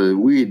 he's a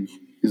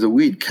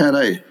weird cat,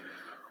 eh?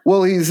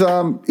 Well, his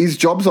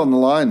job's on the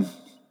line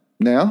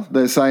now.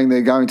 They're saying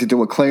they're going to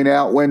do a clean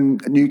out.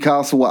 When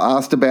Newcastle were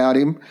asked about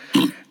him,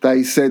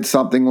 they said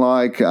something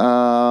like,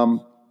 Siebes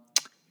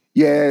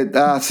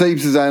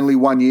is only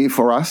 1 year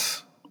for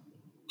us.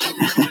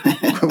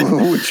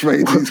 Which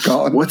means he's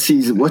gone. What's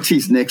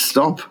his next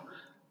stop?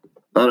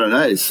 I don't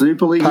know.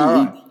 Super League?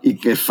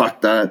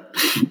 Fuck that.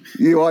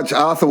 You watch,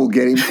 Arthur will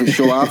get him for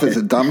sure. Arthur's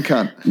a dumb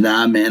cunt.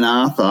 Nah, man,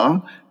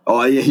 Arthur.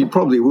 Oh, yeah, he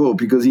probably will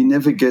because he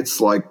never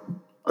gets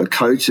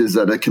coaches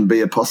that can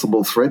be a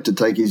possible threat to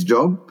take his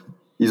job.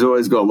 He's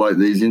always got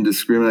these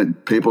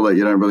indiscriminate people that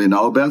you don't really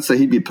know about. So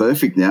he'd be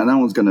perfect now. No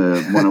one's going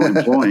to want to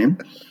employ him.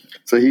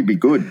 So he'd be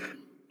good.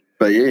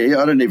 But yeah,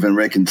 I don't even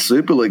reckon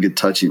Super League would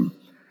touch him.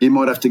 He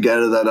might have to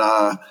go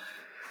to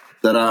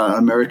that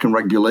American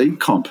Rugby League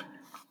comp.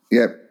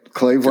 Yep,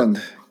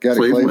 Cleveland. Go to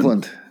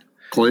Cleveland.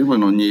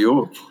 Cleveland or New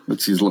York.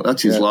 That's his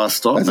last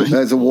stop.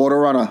 There's a water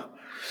runner.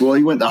 Well,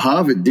 he went to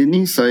Harvard, didn't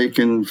he? So he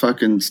can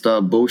fucking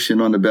start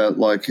bullshitting on about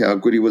like how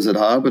good he was at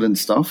Harvard and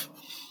stuff.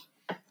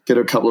 Get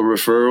a couple of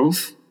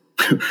referrals.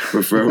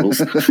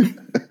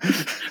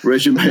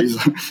 Resumes.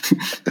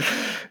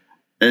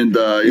 And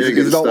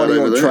he's not one of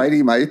your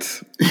tradie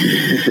mates.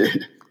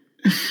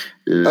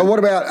 Yeah. What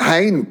about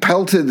Hayne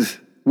pelted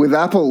with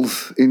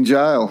apples in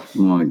jail?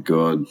 Oh my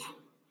God.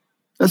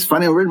 That's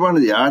funny. I read one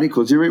of the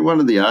articles. You read one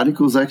of the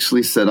articles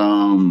actually said, they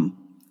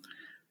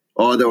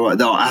were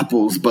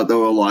apples, but they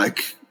were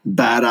like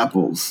bad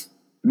apples.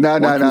 No.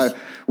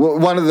 Well,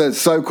 one of the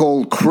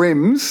so-called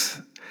crims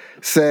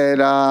said,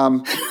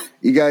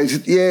 he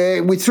goes, yeah,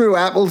 we threw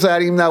apples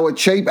at him. They were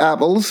cheap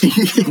apples.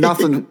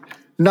 Nothing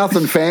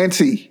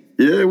fancy.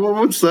 Yeah, well,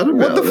 what's that about?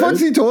 What the fuck's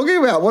he talking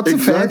about? What's a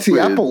fancy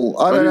apple?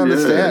 I don't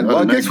understand. Well,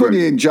 I guess when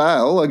you're in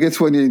jail,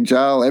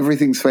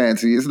 everything's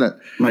fancy, isn't it?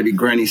 Maybe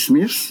Granny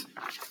Smith's.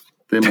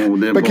 But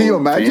can you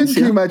imagine? Fancier?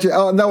 Can you imagine?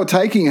 Oh, and they were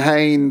taking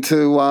Hayne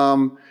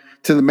to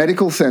the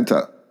medical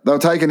centre. They were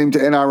taking him to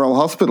NRL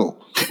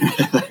Hospital.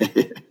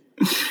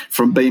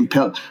 From being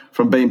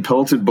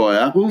pelted by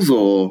apples,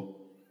 or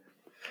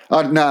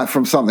no,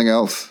 from something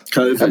else.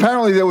 COVID.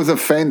 Apparently, there was a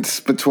fence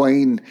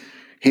between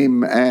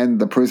him and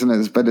the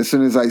prisoners, but as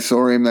soon as they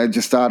saw him, they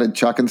just started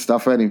chucking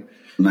stuff at him.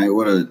 Mate,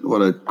 what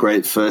a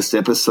great first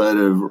episode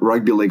of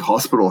Rugby League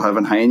Hospital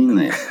having Hayne in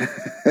there.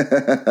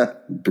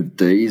 But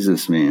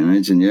Jesus, man,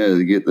 imagine,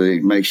 they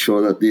make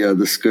sure that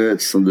the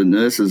skirts of the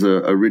nurses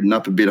are ridden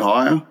up a bit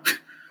higher.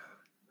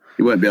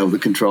 He won't be able to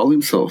control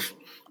himself.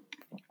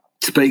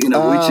 Speaking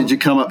of which, did you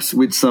come up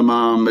with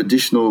some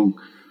additional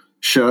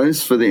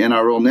shows for the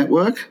NRL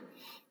network?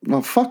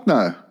 Well, fuck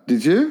no.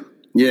 Did you?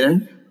 Yeah.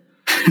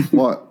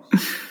 What?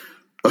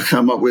 I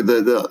come up with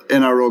the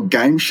NRL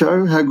game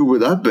show. How good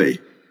would that be?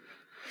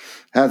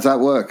 How's that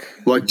work?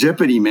 Like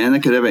Jeopardy, man.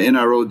 They could have an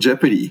NRL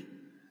Jeopardy.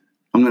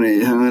 I'm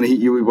gonna hit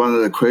you with one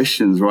of the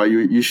questions, right?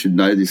 You should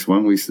know this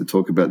one. We used to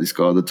talk about this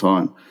guy all the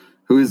time.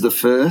 Who is the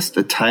first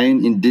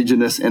Italian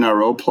Indigenous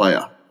NRL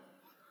player?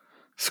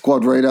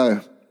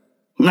 Squadrito.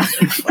 No,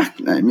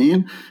 fuck no,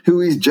 man. Who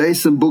is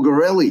Jason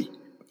Bugarelli?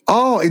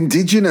 Oh,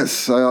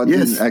 Indigenous.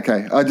 Yes.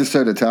 Okay, I just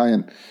heard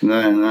Italian.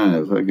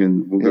 No,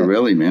 fucking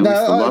Bugarelli, man.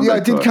 No, I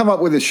did come up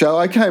with a show.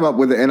 I came up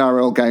with an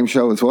NRL game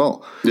show as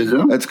well. Did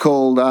you? It's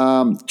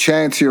called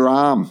Chance Your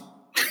Arm.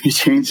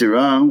 Chance Your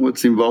Arm?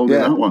 What's involved in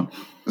that one?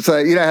 So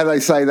you know how they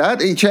say that?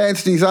 He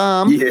chanced his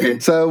arm. Yeah.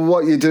 So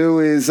what you do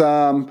is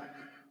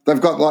they've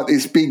got like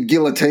this big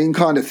guillotine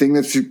kind of thing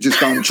that's just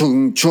going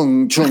chung,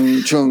 chung,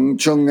 chung, chung,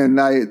 chung, and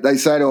they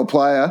say to a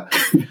player,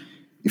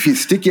 if you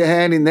stick your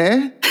hand in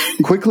there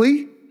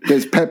quickly,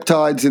 there's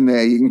peptides in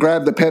there. You can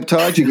grab the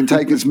peptides. You can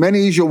take as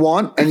many as you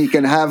want, and you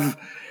can have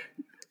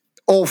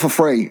all for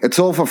free. It's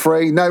all for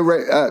free.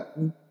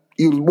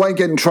 You won't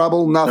get in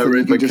trouble. Nothing.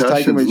 You can just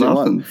take them as you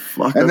want.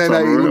 Fuck, and then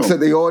he looks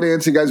at the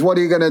audience. He goes, "What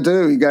are you going to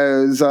do?" He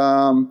goes,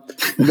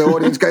 the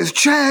audience goes,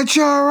 "Chance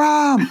your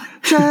arm,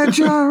 chance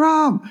your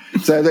arm."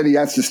 So then he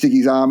has to stick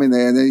his arm in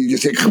there, and then he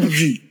just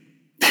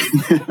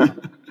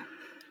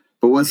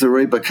But what's the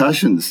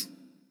repercussions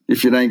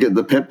if you don't get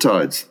the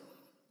peptides?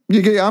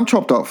 You get your arm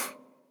chopped off.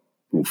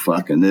 Well,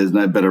 fucking, there's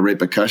no better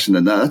repercussion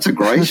than that. That's a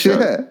great show.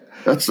 Yeah.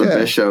 That's the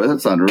best show.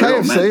 That's unreal,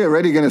 KFC man. are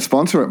already going to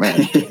sponsor it, man.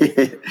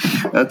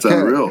 That's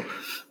unreal.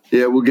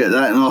 Yeah, we'll get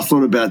that. And I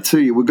thought about,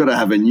 too, we've got to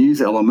have a news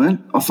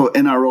element. I thought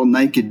NRL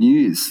Naked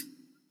News.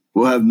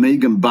 We'll have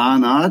Megan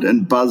Barnard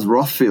and Buzz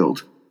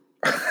Rothfield.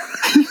 How's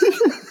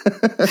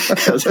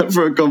that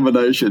for a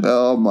combination?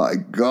 Oh, my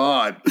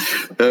God.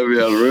 That'd be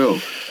unreal.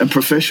 And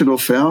Professional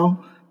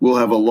Foul, we'll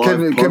have a live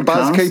podcast. Can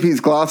Buzz keep his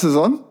glasses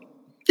on?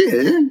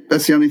 Yeah,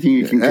 that's the only thing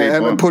you can keep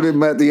on. And put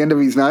him at the end of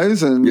his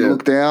nose and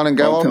look down and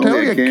go, I'll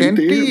tell you,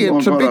 Kenty,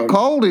 it's a bit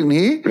cold in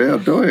here. Yeah, I'll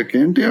tell you,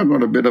 Kenty, I've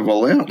got a bit of a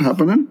lout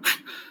happening.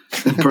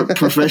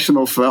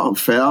 Professional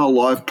Foul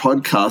live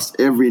podcast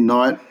every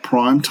night,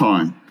 prime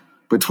time,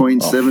 between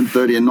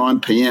 7:30 and 9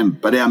 p.m.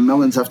 But our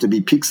melons have to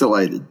be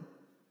pixelated.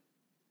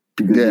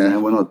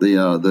 Because we're not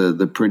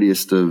the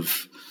prettiest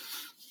of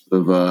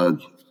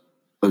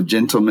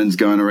gentlemen's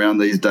going around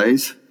these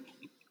days.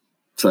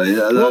 So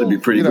that'd be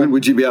pretty good.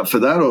 Would you be up for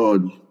that, or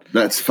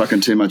that's fucking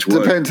too much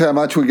work? Depends how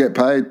much we get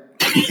paid.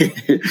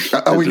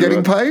 Are we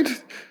getting paid?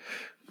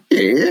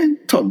 Yeah,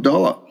 top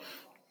dollar.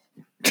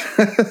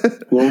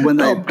 Well, when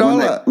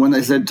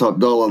they said top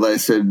dollar, they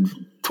said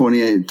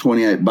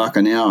 $28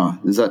 an hour.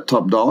 Is that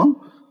top dollar?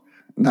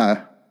 No,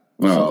 it's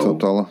not top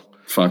dollar.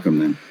 Fuck them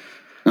then.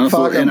 And I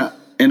thought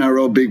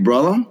NRL Big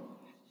Brother.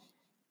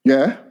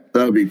 Yeah.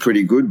 That would be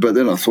pretty good. But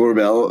then I thought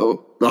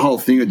about the whole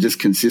thing would just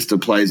consist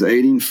of players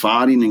eating,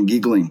 farting, and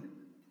giggling.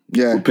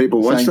 Yeah. Will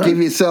people watch that? Give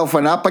yourself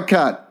an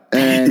uppercut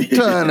and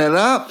turn it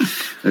up.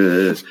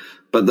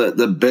 But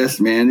the best,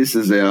 man, this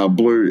is our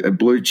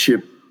blue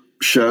chip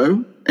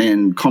show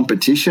and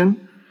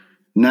competition,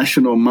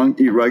 National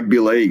Monkey Rugby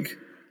League.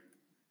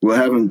 We'll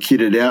have them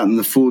kitted out in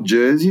the full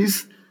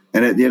jerseys,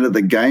 and at the end of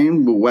the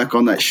game, we'll whack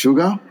on that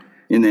sugar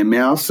in their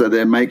mouth so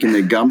they're making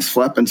their gums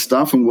flap and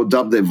stuff, and we'll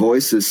dub their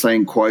voices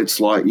saying quotes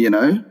like,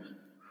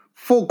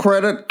 Full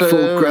credit to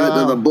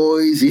the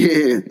boys.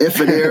 Yeah,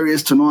 effort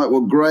areas tonight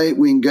were great.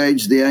 We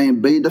engaged the A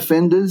and B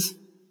defenders.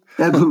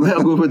 How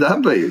good would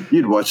that be?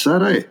 You'd watch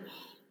that, eh?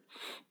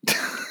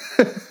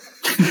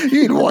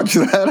 You'd watch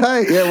that,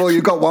 eh? Yeah, well,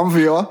 you've got one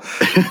viewer.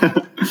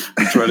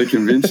 I'm trying to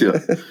convince you.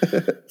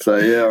 So,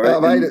 yeah. I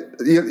reckon,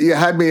 you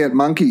had me at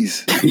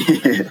monkeys.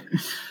 Yeah.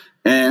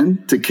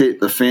 And to keep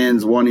the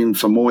fans wanting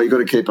for more, you got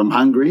to keep them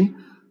hungry.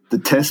 The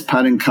test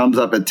pattern comes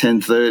up at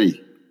 10:30.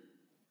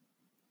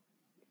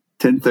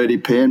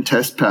 10:30 p.m.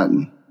 test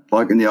pattern.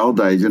 Like in the old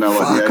days, like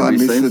Fuck, the I ABC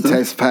miss the stuff.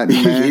 test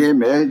pattern, man. Yeah,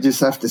 man.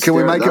 Just have to Can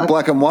we make it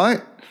black and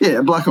white?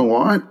 Yeah, black and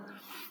white.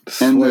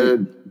 Sweet. And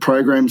the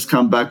programs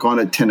come back on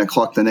at 10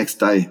 o'clock the next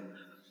day.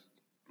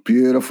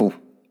 Beautiful.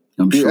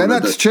 I'm sure. And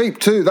that's cheap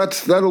too.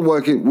 That'll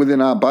work within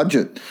our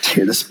budget.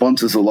 Yeah, the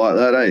sponsors are like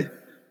that, eh?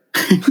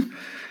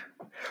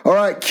 All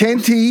right,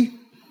 Kenty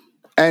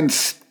and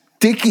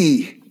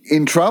Sticky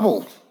in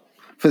trouble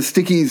for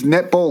Sticky's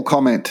netball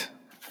comment.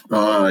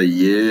 Oh,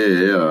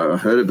 yeah. I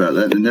heard about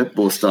that. The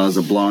netball stars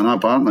are blowing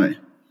up, aren't they?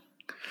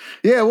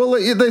 Yeah, well,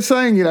 they're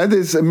saying,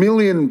 there's 1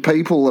 million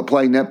people that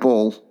play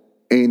netball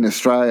in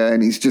Australia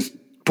and he's just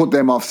put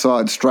them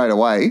offside straight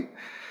away.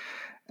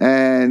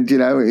 And,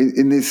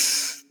 in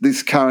this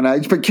current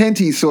age. But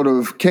Kenty's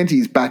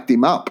backed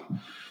him up.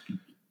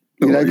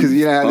 Because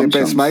how they're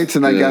best mates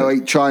and they go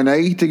eat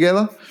Chinese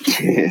together.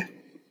 Yeah,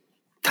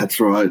 that's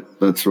right.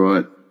 But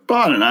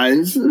I don't know,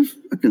 it's a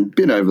fucking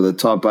bit over the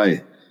top,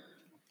 eh?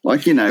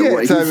 Like,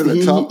 it's over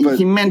the top. But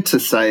he meant to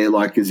say,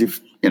 like, as if,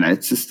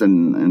 it's just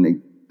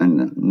an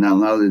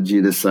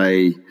analogy to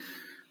say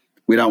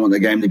we don't want the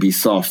game to be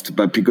soft.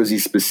 But because he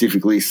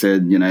specifically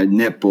said,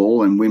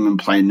 netball and women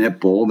play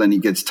netball, then he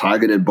gets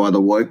targeted by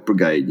the woke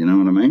brigade. You know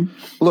what I mean?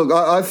 Look,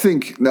 I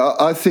think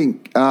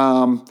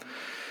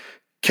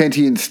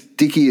Kenty and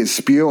Sticky is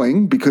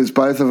spewing because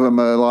both of them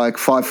are like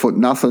 5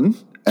 nothing,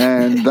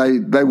 and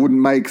they wouldn't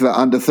make the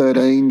under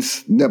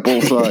 13s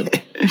netball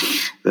side.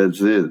 That's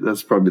it.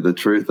 That's probably the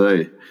truth,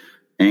 eh?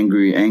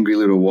 Angry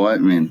little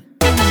white men.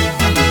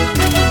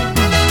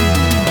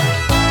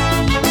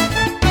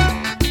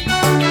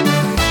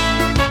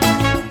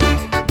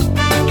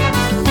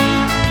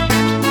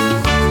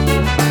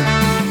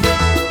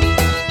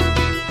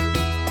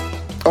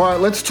 All right,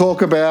 let's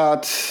talk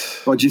about.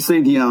 Oh, did you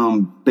see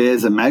the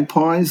Bears and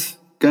Magpies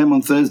game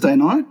on Thursday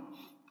night?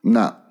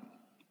 No.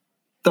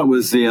 That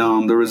was the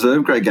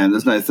reserve grade game.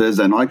 There's no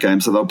Thursday night game,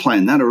 so they were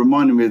playing that. It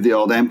reminded me of the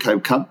old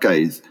Amco Cup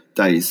days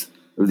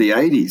of the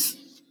 80s.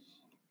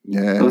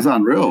 Yeah. It was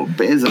unreal.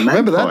 Bears and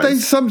Magpies. Remember that?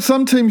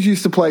 Some teams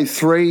used to play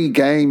 3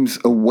 games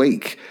a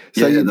week.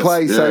 So you'd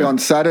play, say, on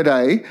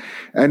Saturday,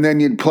 and then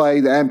you'd play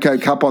the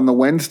Amco Cup on the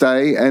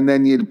Wednesday, and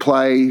then you'd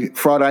play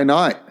Friday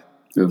night.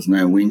 There was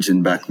no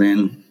whinging back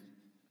then.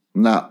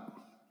 No.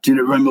 Do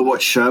you remember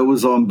what show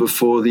was on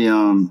before the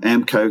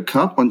Amco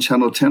Cup on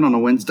Channel 10 on a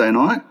Wednesday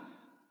night?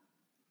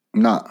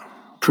 No.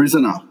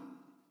 Prisoner.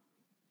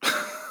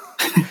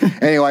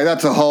 Anyway,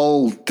 that's a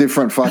whole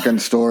different fucking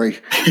story.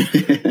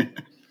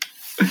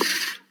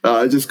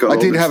 I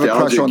did have a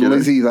crush on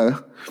Lizzie,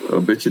 though. I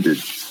bet you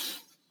did.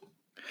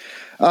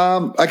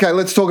 Okay,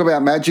 let's talk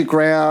about Magic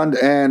Round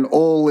and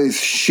all this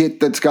shit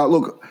that's going.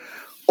 Look,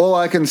 all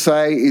I can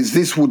say is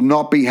this would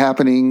not be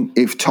happening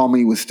if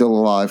Tommy was still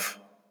alive.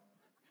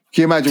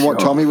 Can you imagine what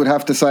Tommy would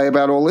have to say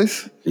about all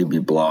this? He'd be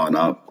blowing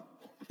up.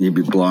 He'd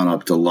be blowing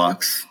up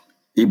deluxe.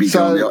 He'd be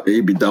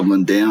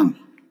doubling down.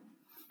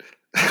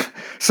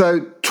 So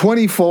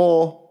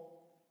 24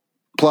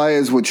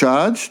 players were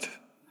charged.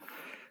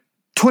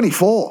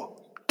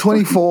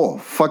 24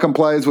 fucking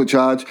players were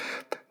charged.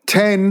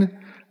 10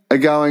 are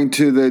going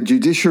to the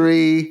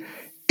judiciary.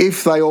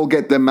 If they all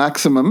get the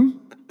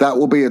maximum, that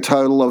will be a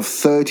total of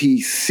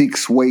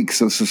 36 weeks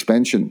of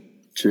suspension.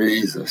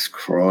 Jesus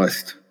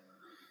Christ.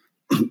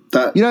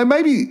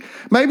 Maybe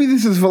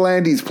this is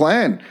Volandi's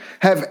plan.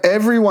 Have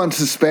everyone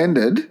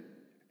suspended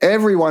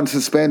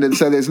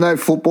so there's no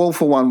football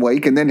for 1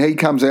 week, and then he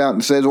comes out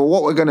and says, well,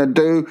 what we're going to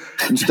do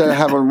instead of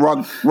having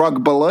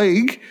rugby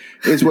league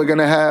is we're going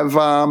to have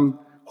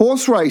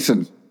horse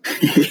racing.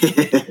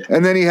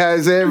 And then he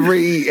has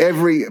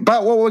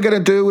but what we're going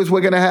to do is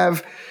we're going to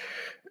have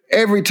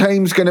every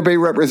team's going to be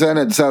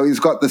represented. So he's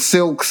got the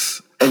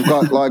Silks have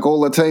got like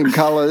all the team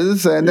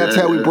colours, and that's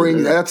how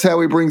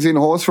he brings in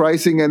horse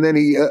racing, and then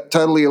he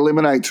totally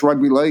eliminates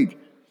rugby league.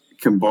 He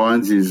can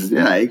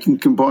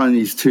combine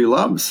his two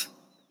loves.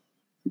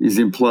 He's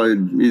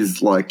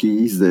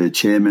the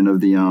chairman of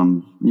the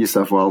New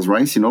South Wales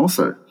Racing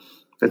also.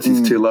 That's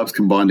his two loves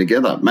combined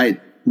together. Mate,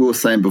 we were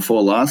saying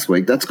before last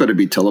week, that's got to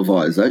be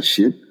televised, that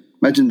shit.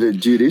 Imagine the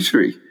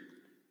judiciary.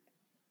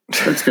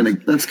 That's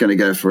gonna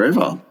go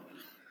forever.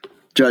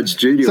 Judge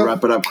Judy will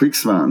wrap it up quick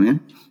smart, man.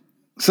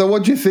 So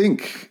what do you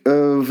think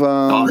of...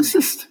 it's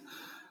just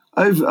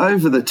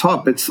over the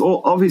top. It's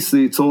all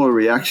a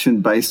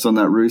reaction based on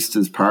that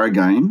Roosters para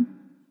game.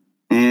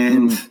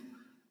 And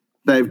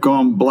they've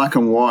gone black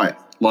and white,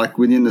 like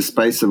within the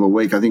space of a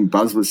week. I think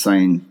Buzz was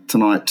saying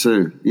tonight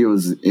too, he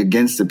was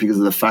against it because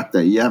of the fact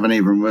that you haven't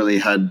even really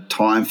had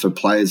time for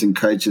players and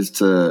coaches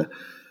to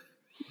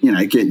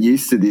get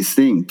used to this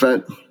thing.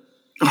 But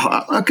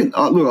I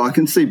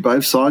can see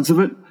both sides of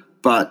it,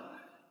 but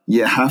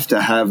you have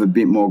to have a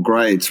bit more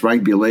grade. It's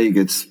rugby league.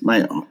 It's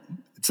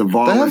a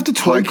violent. They have to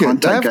tweak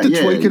it. They have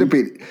to tweak it a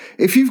bit.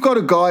 If you've got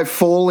a guy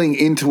falling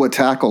into a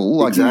tackle,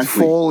 like he's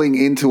falling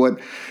into it,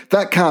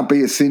 that can't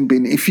be a sin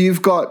bin. If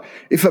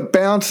it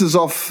bounces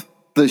off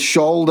the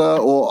shoulder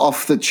or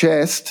off the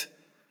chest,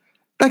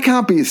 that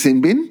can't be a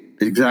sin bin.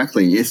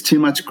 Exactly. It's too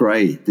much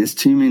grey. There's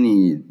too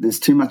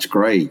much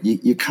grey.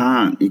 You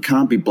can't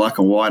be black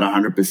and white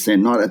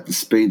 100%, not at the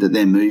speed that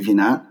they're moving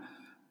at.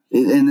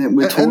 And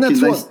we're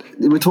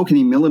talking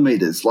in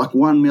millimetres, like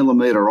 1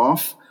 millimetre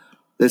off.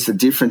 There's a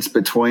difference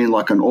between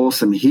like an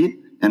awesome hit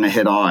and a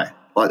head eye.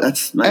 Like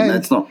that's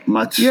not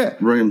much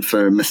room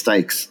for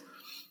mistakes.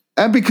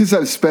 And because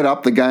they've sped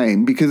up the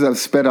game, Yeah,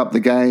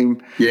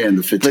 and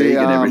the fatigue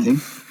and everything.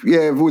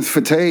 Yeah, with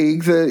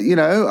fatigue,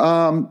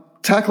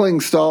 tackling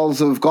styles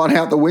have gone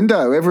out the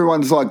window.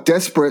 Everyone's like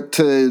desperate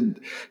to,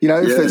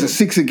 if there's a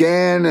 6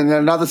 again and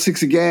another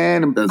 6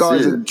 again, and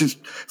guys are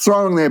just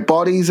throwing their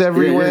bodies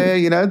everywhere.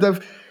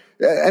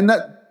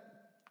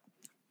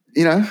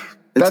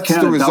 That's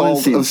the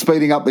result of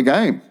speeding up the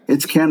game.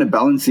 It's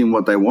counterbalancing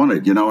what they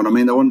wanted. You know what I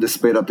mean? They wanted to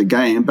speed up the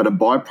game, but a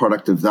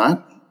byproduct of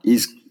that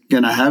is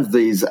going to have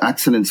these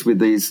accidents with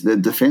their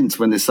defence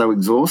when they're so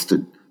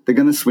exhausted. They're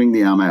going to swing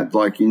the arm out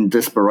like in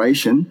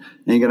desperation,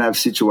 and you're going to have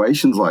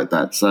situations like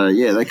that. So,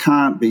 yeah, they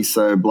can't be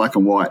so black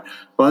and white.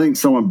 But I think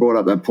someone brought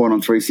up that point on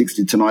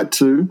 360 tonight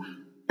too,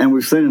 and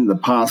we've seen in the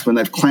past when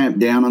they've clamped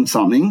down on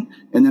something,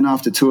 and then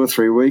after 2 or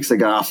 3 weeks they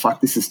go,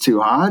 fuck, this is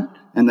too hard,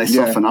 and they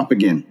soften up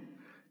again.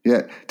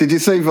 Yeah. Did you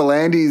see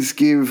Volandis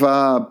give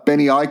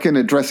Benny Eichen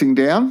a dressing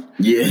down?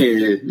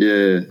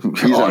 Yeah.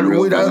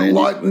 We don't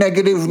like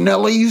negative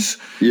Nellies.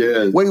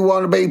 Yeah. We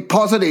want to be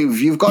positive.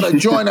 You've got to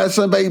join us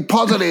and be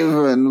positive.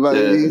 And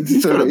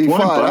he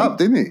fired up,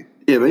 didn't he?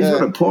 Yeah, but he's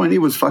got a point. He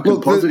was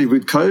fucking positive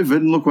with COVID,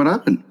 and look what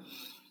happened.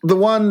 The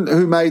one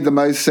who made the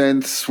most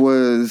sense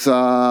was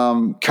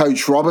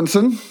Coach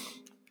Robinson.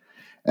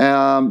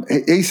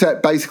 He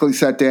basically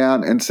sat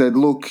down and said,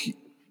 look,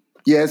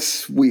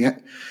 yes,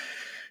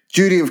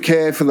 duty of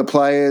care for the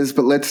players,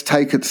 but let's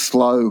take it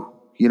slow.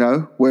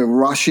 We're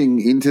rushing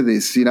into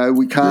this.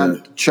 We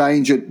can't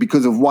change it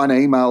because of one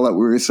email that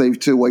we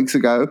received 2 weeks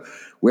ago.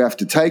 We have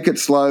to take it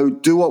slow,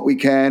 do what we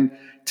can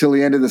till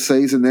the end of the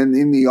season. Then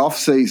in the off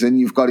season,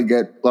 you've got to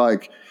get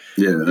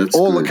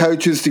the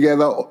coaches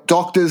together,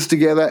 doctors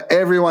together,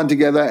 everyone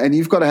together, and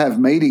you've got to have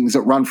meetings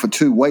that run for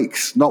 2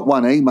 weeks, not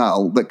one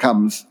email that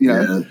comes,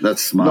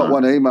 that's smart. Not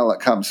one email that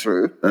comes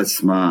through. That's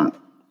smart.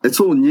 It's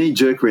all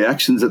knee-jerk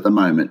reactions at the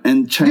moment.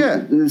 And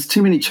there's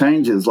too many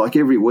changes. Like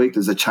every week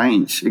there's a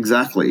change.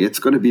 Exactly. It's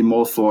got to be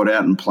more thought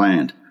out and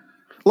planned.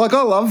 Like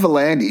I love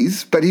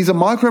Volandis, but he's a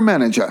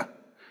micromanager.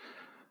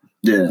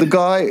 Yeah. The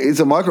guy is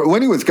a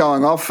when he was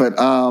going off at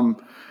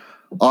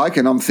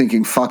Eichen, I'm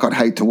thinking, fuck, I'd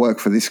hate to work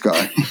for this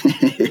guy.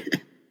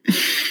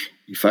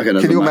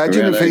 Can you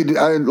imagine if he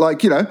owned,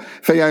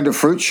 if he owned a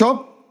fruit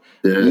shop?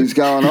 Yeah. He's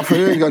going off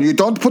here and going, you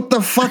don't put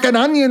the fucking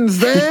onions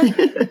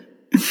there.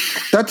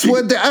 That's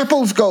where the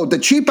apples go, the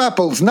cheap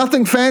apples,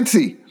 nothing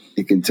fancy.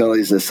 You can tell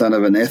he's the son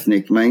of an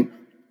ethnic, mate.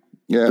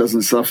 Yeah.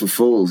 Doesn't suffer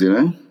fools,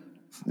 But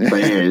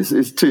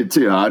it's too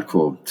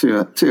hardcore,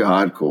 too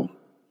hardcore.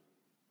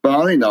 But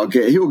I think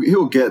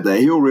he'll get there.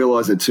 He'll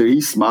realise it too.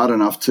 He's smart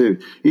enough too.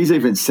 He's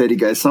even said, he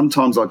goes,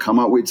 sometimes I'll come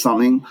up with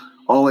something,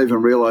 I'll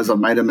even realise I've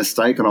made a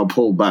mistake and I'll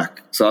pull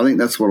back. So I think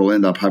that's what will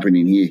end up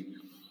happening here.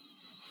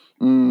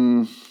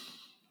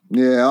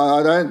 Yeah,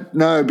 I don't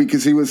know,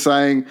 because he was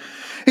saying,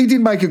 he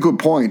did make a good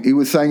point. He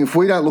was saying if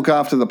we don't look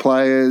after the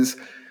players,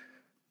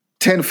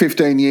 10,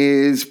 15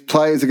 years,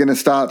 players are going to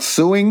start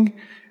suing,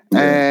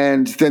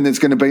 and then there's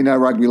going to be no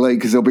rugby league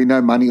because there'll be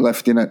no money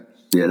left in it.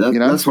 Yeah,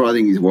 that's what I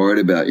think he's worried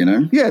about,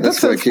 Yeah,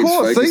 that's of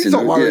course. He's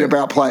not worried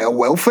about player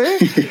welfare.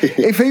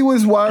 If he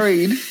was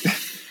worried...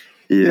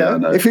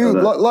 if he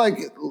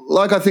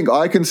like I think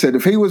Eichen said,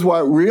 if he was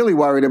really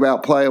worried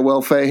about player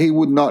welfare, he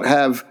would not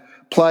have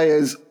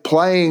players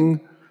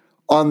playing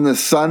on the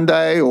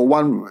Sunday or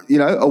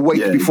a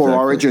week before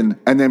Origin,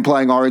 and then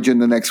playing Origin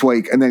the next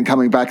week, and then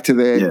coming back to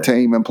their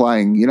team and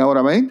playing. You know what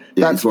I mean?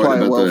 Yeah, that's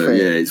player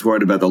welfare. He's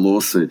worried about the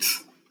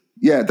lawsuits.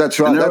 Yeah, that's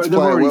right. That's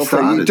player welfare.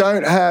 Started. You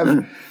don't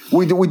have.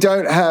 We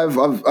don't have.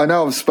 I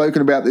know I've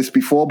spoken about this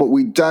before, but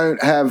we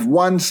don't have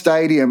one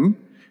stadium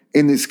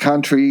in this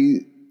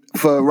country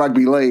for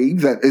rugby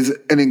league that is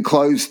an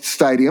enclosed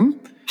stadium.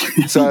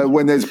 So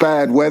when there's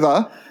bad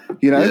weather,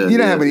 you know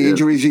how many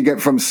injuries you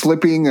get from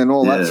slipping and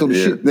all that sort of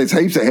shit. There's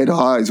heaps of head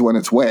highs when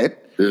it's wet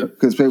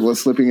because people are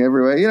slipping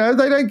everywhere.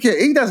 They don't care.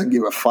 He doesn't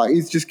give a fuck.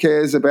 He just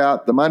cares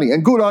about the money.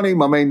 And good on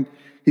him. I mean,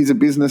 he's a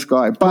business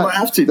guy. But I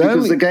have to,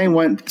 because the game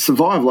won't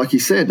survive, like you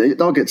said.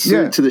 They'll get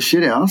sued to the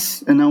shit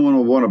house, and no one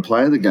will want to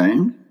play the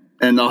game,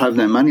 and they'll have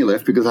no money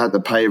left because they have to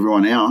pay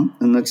everyone out,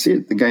 and that's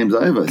it. The game's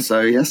over.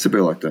 So he has to be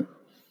like that.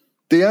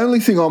 The only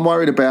thing I'm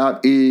worried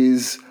about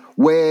is,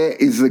 where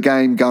is the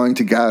game going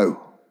to go?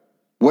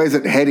 Where's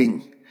it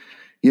heading?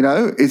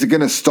 Is it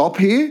going to stop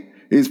here?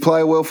 Is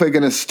player welfare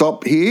going to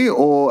stop here,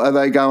 or are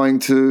they going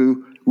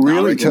to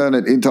really turn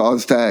it into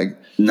OzTag?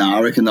 No,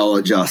 I reckon they'll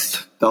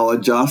adjust. They'll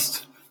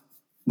adjust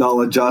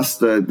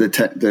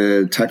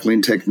the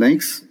tackling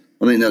techniques.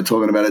 I think they're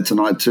talking about it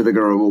tonight too. They're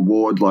going to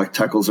award like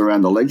tackles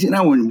around the legs. You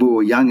know, when we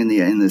were young in the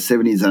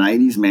 70s and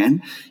 80s,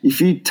 man,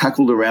 if you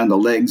tackled around the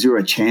legs, you're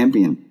a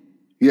champion.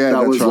 Yeah,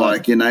 that was right.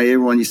 like, you know,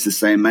 everyone used to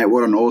say, mate,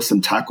 what an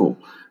awesome tackle.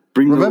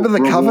 Remember the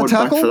cover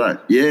tackle? For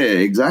that. Yeah,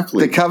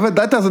 exactly. The cover,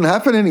 that doesn't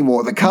happen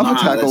anymore. The cover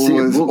tackle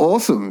was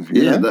awesome.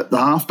 Yeah, the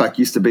halfback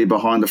used to be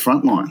behind the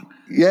front line.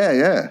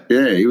 Yeah.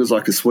 Yeah, he was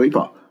like a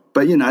sweeper.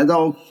 But, you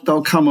know,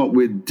 they'll come up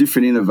with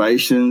different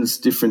innovations,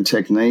 different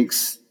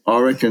techniques. I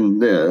reckon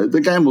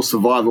the game will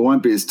survive. It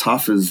won't be as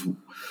tough as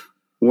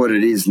what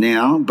it is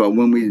now. But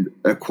when we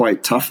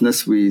equate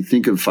toughness, we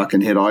think of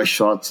fucking head-eye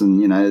shots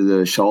and, you know,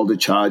 the shoulder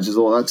charges,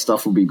 all that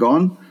stuff will be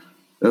gone.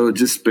 It'll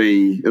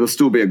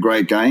still be a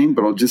great game,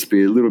 but it'll just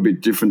be a little bit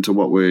different to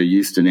what we're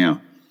used to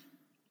now.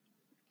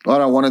 I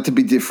don't want it to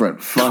be different.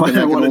 I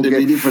don't want it to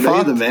be different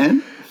either,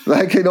 man.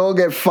 They can all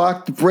get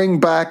fucked. Bring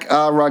back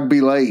our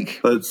rugby league.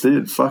 That's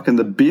it. Fucking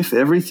the biff,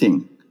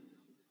 everything.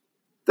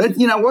 That,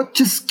 you know what?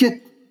 Just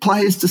get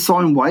players to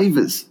sign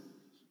waivers.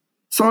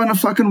 Sign a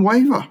fucking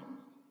waiver.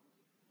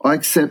 I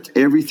accept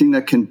everything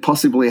that can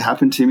possibly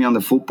happen to me on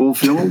the football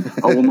field.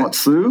 I will not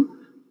sue.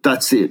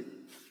 That's it.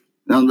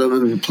 Now, there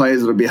will be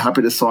players that will be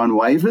happy to sign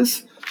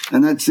waivers,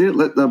 and that's it.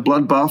 Let the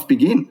bloodbath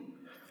begin.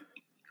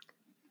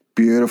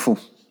 Beautiful.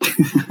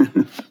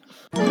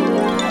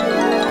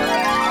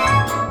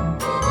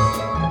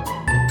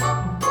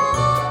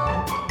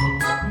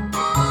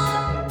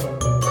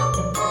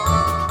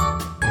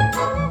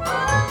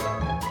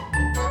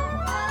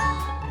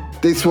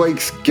 This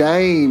week's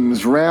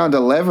games, round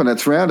 11.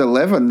 It's round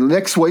 11.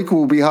 Next week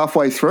we'll be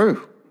halfway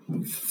through.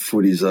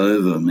 Footy's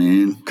over,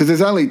 man. Because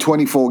there's only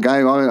 24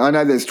 games. I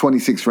know there's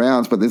 26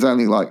 rounds, but there's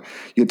only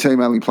your team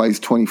only plays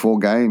 24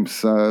 games.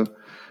 So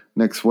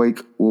next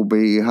week we'll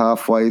be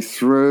halfway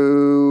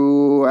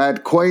through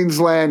at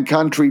Queensland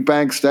Country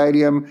Bank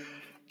Stadium,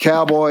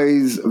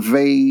 Cowboys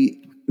v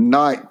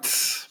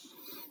Knights.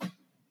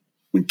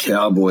 The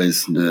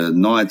Cowboys, the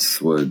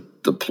Knights were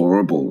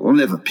deplorable. I'm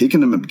never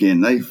picking them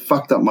again. They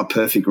fucked up my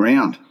perfect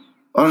round.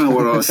 I don't know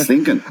what I was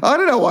thinking. I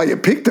don't know why you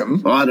picked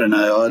them. I don't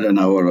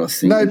know what I was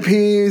thinking. No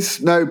Pearce,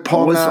 no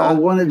Ponga. I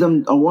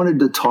wanted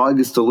the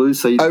Tigers to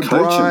lose so you'd coach them.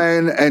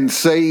 O'Brien and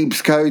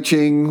Siebes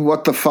coaching.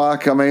 What the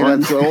fuck? I mean,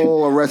 it's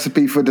all a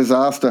recipe for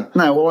disaster.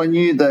 No, well, I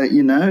knew that,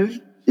 you know,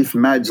 if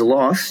Madge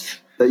lost,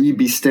 that you'd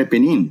be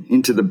stepping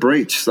into the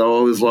breach. So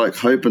I was like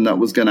hoping that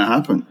was going to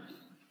happen.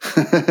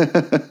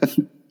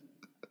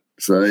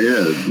 So,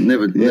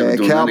 never doing that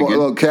again.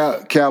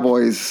 Look,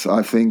 Cowboys,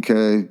 I think,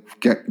 are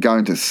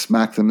going to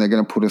smack them. They're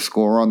going to put a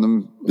score on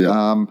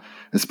them,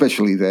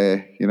 especially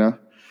there, you know.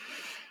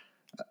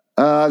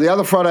 The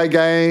other Friday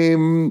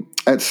game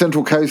at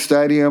Central Coast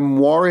Stadium,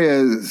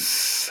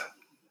 Warriors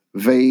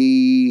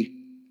v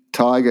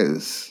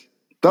Tigers.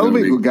 That'll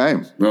be a good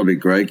game. That'll be a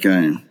great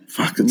game.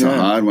 Fuck, it's a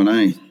hard one,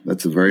 eh?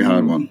 That's a very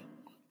hard one.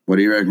 What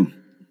do you reckon?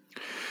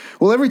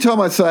 Well, every time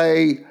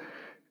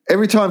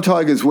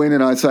Tigers win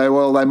and I say,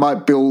 well, they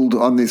might build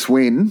on this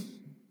win,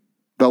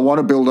 they'll want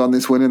to build on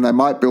this win and they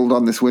might build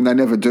on this win, they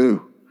never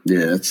do.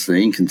 Yeah, that's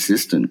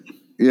inconsistent.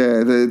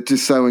 Yeah, they're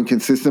just so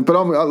inconsistent. But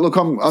I'm going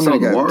to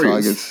go with the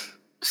Tigers.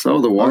 So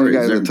are the Warriors. I'm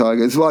going to go with the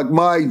Tigers. Like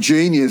my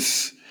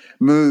genius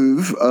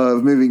move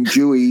of moving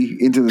Dewey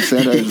into the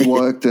centre has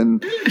worked,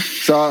 and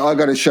so I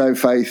got to show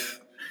faith.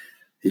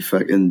 You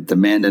fucking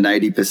demand an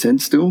 80%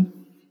 still?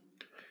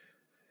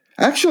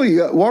 Actually,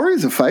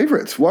 Warriors are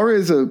favourites.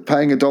 Warriors are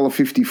paying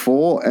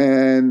 $1.54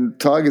 and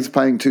Tigers are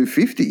paying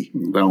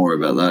 $2.50. Don't worry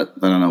about that.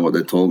 I don't know what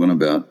they're talking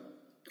about.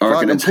 I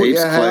reckon it's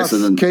heaps closer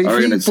than... Keith,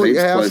 put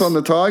your house on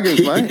the Tigers,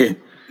 mate.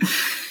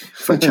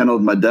 If I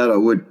channeled my dad, I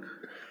would.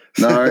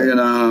 No,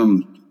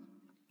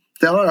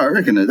 I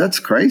reckon that's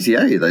crazy,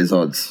 eh, those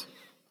odds.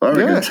 I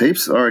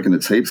reckon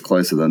it's heaps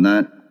closer than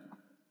that.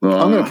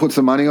 Well, I'm going to put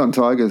some money on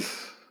Tigers.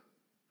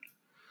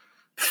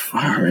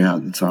 Far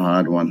out. It's a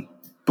hard one.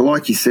 But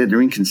like you said,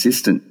 they're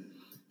inconsistent.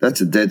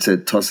 That's a dead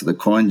set toss of the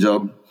coin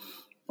job.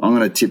 I'm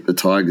going to tip the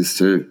Tigers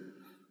too.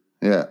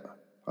 Yeah.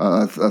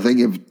 I think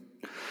you've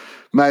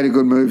made a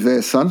good move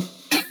there, son.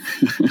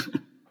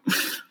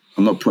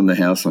 I'm not putting the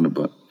house on it,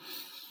 but...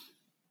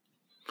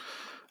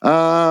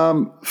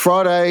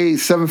 Friday,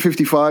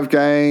 7:55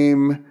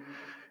 game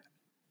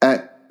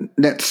at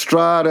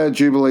Netstrata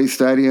Jubilee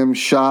Stadium,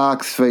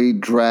 Sharks v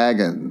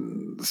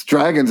Dragons.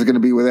 Dragons are going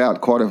to be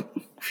without quite a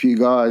few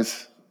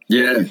guys.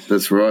 Yeah,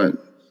 that's right.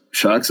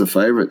 Sharks are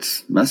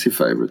favourites, massive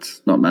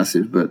favourites. Not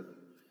massive, but...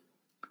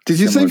 Did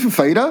you see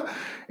Fafita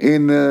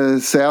in the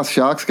South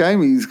Sharks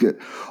game? He's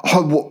good. I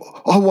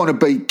want to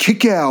be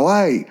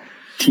Kickow, eh?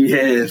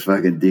 Yeah,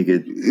 fucking dig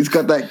it. He's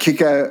got that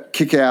Kickow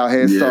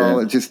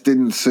hairstyle. It just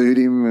didn't suit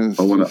him.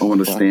 I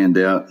want to stand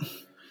out.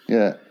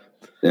 Yeah.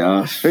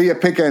 Yeah. Who are you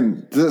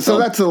picking? So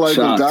that's a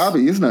local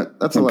derby, isn't it?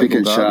 I'm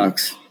picking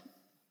Sharks.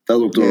 That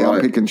looked all right.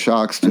 I'm picking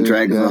Sharks too. And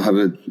Dragons will have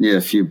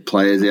a few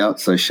players out,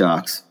 so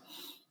Sharks.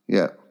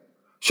 Yeah.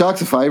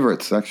 Sharks are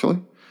favourites,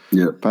 actually,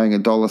 Yeah. paying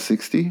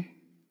 $1.60.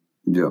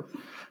 Yeah.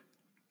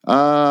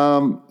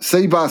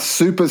 Seabus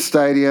Super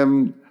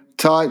Stadium,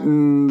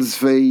 Titans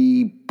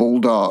v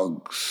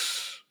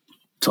Bulldogs.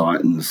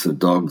 Titans, the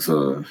Dogs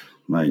are,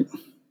 mate.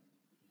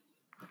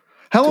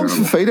 How long's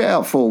Terrible. Fafita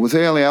out for? Was he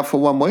only out for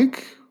 1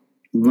 week?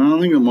 No, I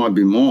think it might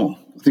be more.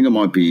 I think it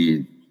might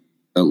be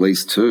at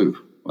least 2.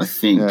 I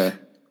think. Yeah.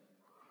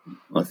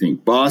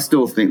 But I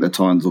still think the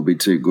Titans will be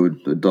too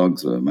good. The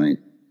Dogs are, mate.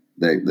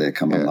 They're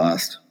coming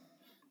last.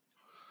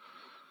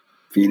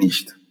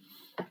 Finished.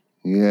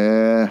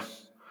 Yeah.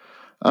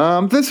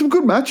 There's some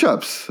good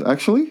matchups,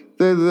 actually.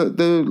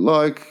 They're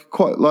like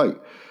quite like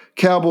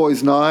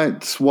Cowboys,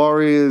 Knights,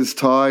 Warriors,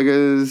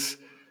 Tigers,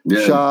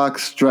 Yeah.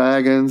 Sharks,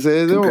 Dragons.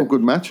 They're all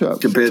good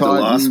matchups. Compared to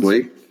last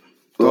week,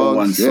 they're all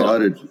Dogs,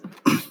 one-sided.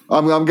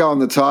 I'm going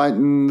the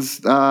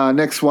Titans.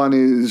 Next one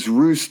is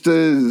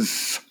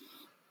Roosters,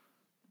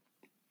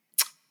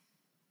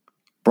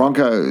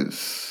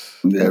 Broncos.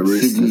 Yeah, at Sydney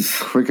Roosters.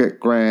 Cricket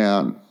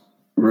Ground.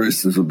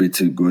 Roosters will be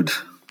too good.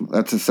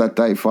 That's a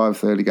Saturday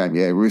 5:30 game.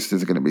 Yeah,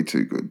 Roosters are going to be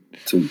too good.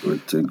 Too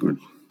good.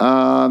 The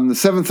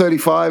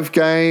 7:35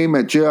 game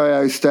at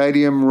GIO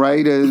Stadium,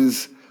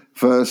 Raiders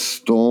versus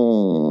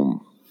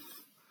Storm.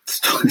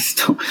 We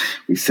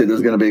said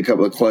there's going to be a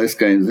couple of close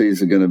games.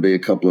 These are going to be a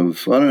couple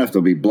of, I don't know if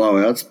they'll be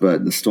blowouts,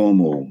 but the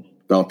Storm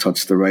they'll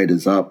touch the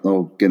Raiders up.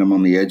 They'll get them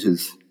on the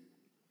edges.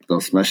 They'll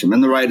smash them.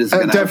 And the Raiders are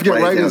going to Don't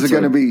forget, Raiders are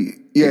going to be,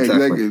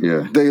 Exactly,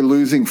 they're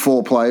losing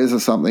 4 players or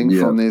something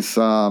from this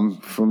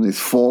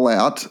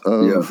fallout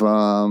of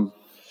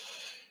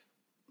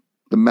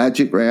the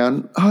Magic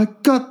round. I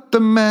got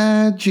the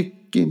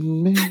magic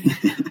in me.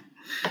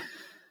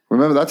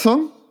 Remember that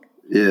song?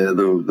 Yeah,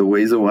 the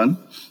Weezer one.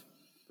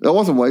 It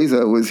wasn't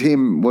Weezer. It was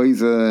him,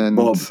 Weezer, and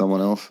Bob.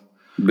 someone else.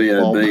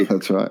 B.O.B.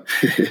 That's right.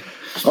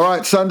 All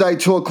right, Sunday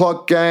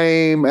 2:00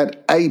 game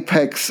at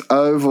Apex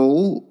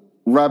Oval.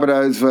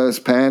 Rabbitohs versus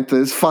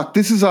Panthers. Fuck,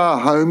 this is our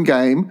home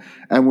game,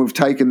 and we've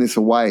taken this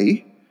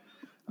away.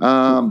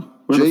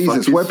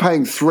 Jesus, we're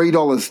paying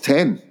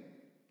 $3.10.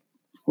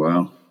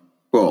 Wow.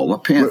 Well, the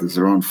Panthers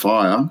are on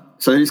fire.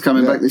 So who's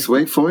coming back this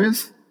week for you?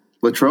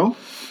 Latrell?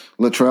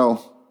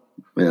 Latrell.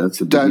 Yeah,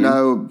 that's a big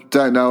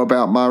Don't know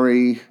about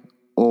Murray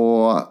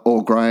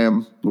or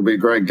Graham. It'll be a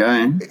great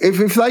game.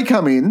 If they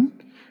come in,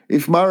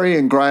 if Murray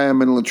and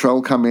Graham and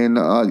Latrell come in,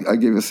 I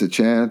give us a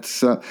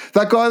chance.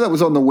 That guy that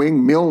was on the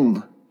wing,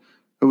 Milne,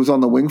 who was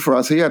on the wing for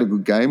us, he had a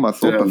good game, I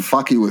thought, but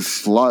fuck, he was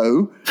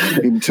slow.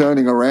 Him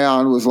turning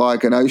around was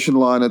like an ocean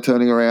liner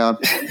turning around.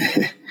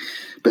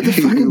 But the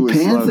fucking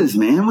Panthers,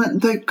 man,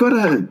 they've got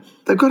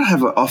to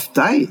have an off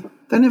day.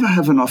 They never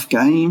have an off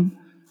game.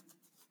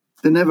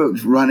 They never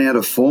run out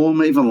of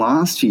form. Even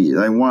last year,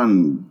 they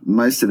won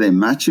most of their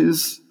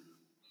matches.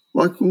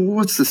 Like,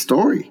 what's the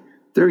story?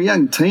 They're a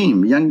young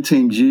team. Young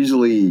teams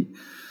usually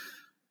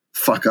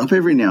fuck up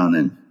every now and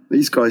then.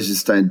 These guys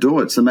just don't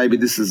do it. So maybe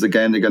this is the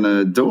game they're going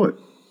to do it.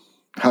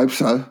 Hope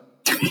so.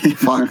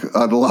 Fuck,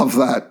 I'd love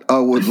that. I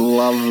would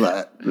love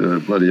that.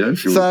 Bloody hell.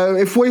 So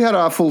if we had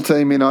our full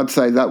team in, I'd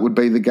say that would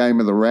be the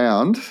game of the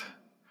round.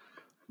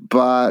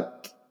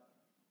 But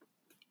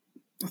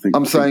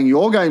I'm saying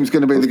your game's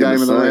going to be the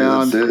game of the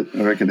round. That's it.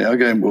 I reckon our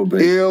game will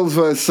be. Eels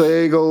versus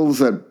Eagles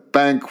at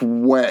Bank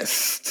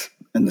West.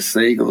 And the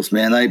Seagulls,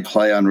 man, they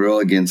play unreal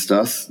against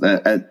us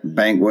at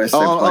Bank West.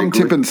 I'm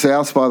tipping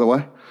South, by the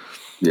way.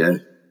 Yeah.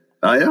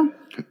 Are you?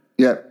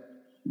 Yeah.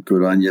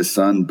 Good on you,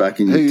 son.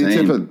 Backing your Who team. you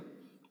tipping?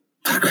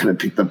 I've got to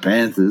pick the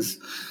Panthers.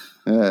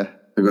 Yeah.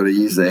 I've got to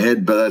use their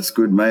head, but that's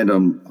good, mate.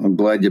 I'm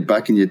glad you're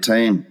backing your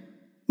team.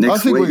 I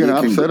think we're going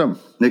to upset them.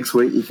 Next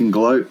week you can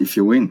gloat if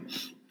you win.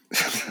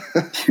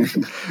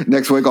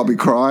 Next week I'll be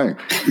crying.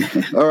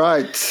 All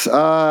right.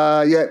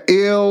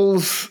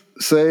 Eels,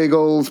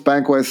 Seagulls,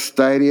 Bankwest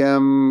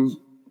Stadium.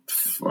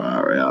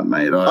 Far out,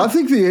 mate. I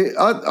think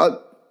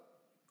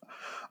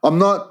I'm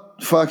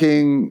not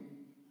fucking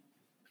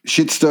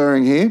shit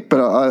stirring here, but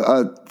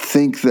I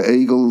think the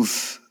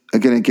Eagles are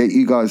going to get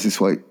you guys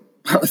this week.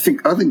 I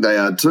think they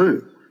are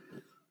too.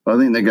 I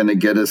think they're going to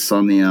get us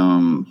on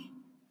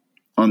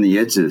the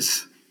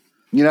edges.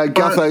 You know,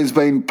 Gutho's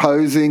been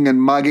posing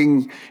and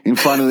mugging in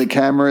front of the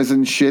cameras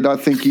and shit. I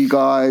think you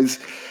guys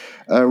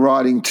are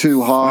riding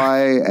too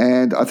high,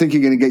 and I think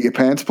you're going to get your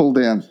pants pulled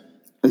down.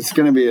 It's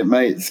going to be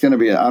It's going to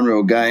be an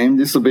unreal game.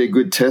 This will be a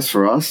good test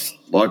for us.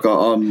 Like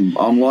I'm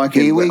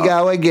liking. Here we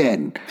go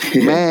again,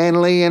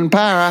 Manly and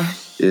Para.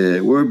 Yeah,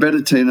 we're a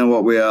better team than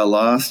what we are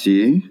last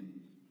year,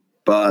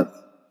 but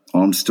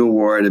I'm still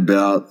worried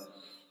about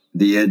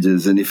the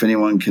edges. And if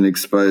anyone can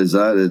expose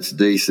that, it's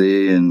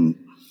DC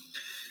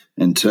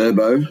and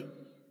Turbo.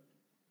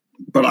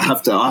 But I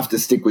have to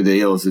stick with the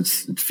Eels.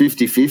 It's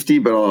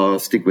 50-50, but I'll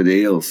stick with the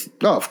Eels.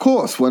 Oh, of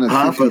course. When it's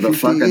Harper, the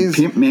fucking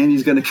pimp, man,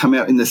 he's going to come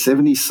out in the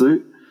 70s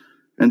suit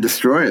and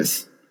destroy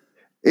us.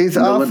 Is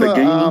Arthur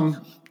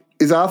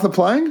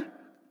playing?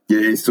 Yeah,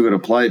 he's still got to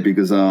play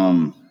because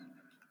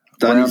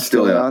Dunny's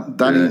still out.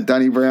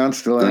 Danny Brown's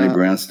still out. Danny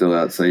Brown's still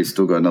out, so he's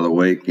still got another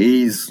week.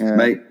 He's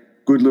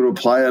good little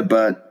player,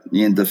 but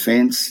in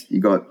defence, he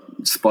got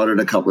spotted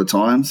a couple of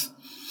times.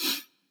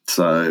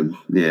 So,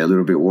 yeah, a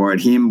little bit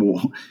worried. Him,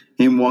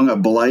 Wonga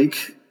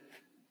Blake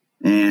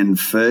and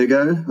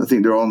Fergo, I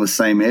think they're all on the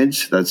same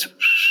edge. That's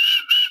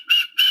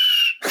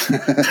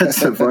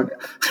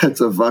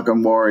a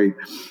fucking worry.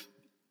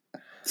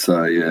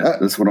 So, yeah,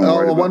 that's what I'm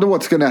worried about. I wonder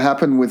what's going to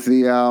happen with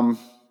the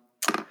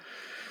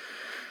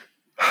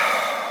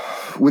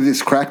with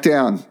this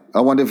crackdown.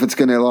 I wonder if it's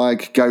going to,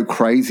 like, go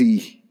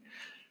crazy.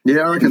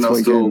 Yeah, I reckon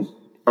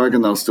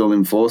they'll still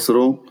enforce it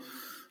all.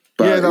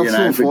 But, yeah, they'll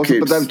still enforce it,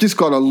 but they've just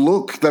got to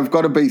look. They've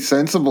got to be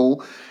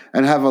sensible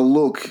and have a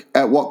look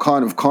at what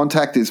kind of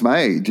contact is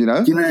made, you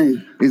know?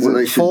 Is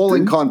it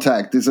falling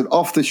contact? Is it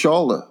off the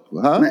shoulder?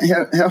 Huh?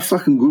 Man, how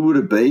fucking good would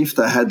it be if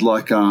they had,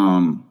 like,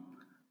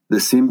 the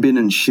sin bin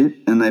and shit,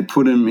 and they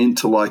put them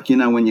into, like, you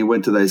know, when you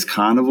went to those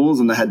carnivals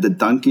and they had the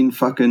dunking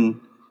fucking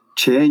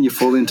chair and you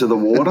fall into the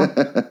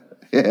water?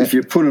 Yeah. If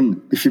you put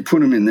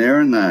them in there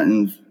and that,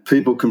 and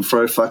people can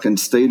throw fucking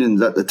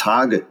Steedens at the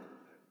target,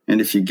 and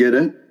if you get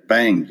it,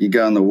 bang, you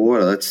go in the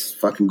water. That's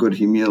fucking good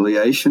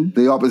humiliation.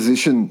 The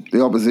opposition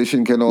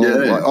can all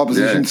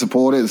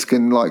supporters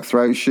can, like,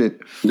 throw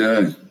shit.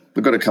 Yeah,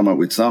 they've got to come up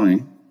with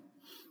something.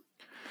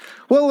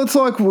 Well, it's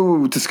like we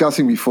were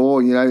discussing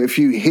before, you know, if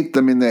you hit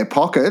them in their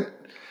pocket,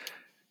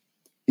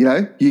 you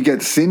know, you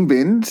get sin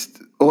binned,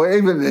 or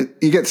even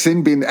you get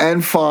sin binned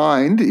and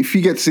fined. If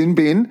you get sin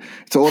binned,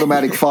 it's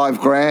automatic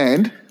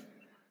 $5,000,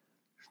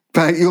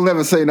 but you'll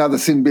never see another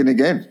sin bin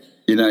again.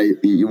 You know,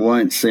 you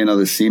won't see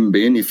another sin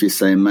bin if you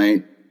say,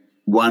 mate,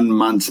 1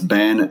 month's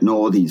ban at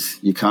Northies.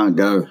 You can't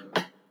go.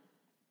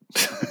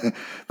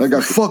 They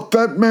go, fuck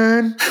that,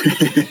 man.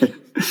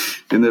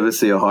 You'll never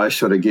see a high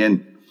shot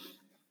again.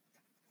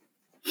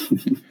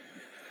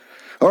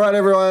 All right,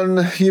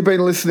 everyone, you've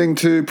been listening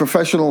to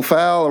Professional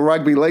Foul, a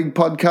rugby league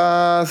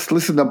podcast.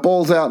 Listen to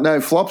Balls Out No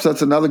Flops.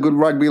 That's another good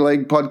rugby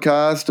league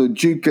podcast. Or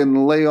Duke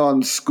and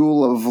Leon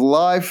School of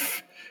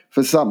Life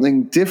for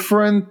something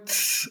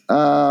different.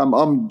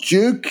 I'm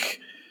Duke.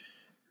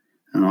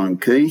 And I'm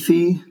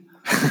Keithy.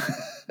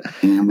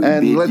 And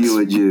we bid you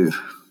adieu.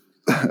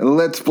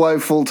 Let's blow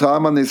full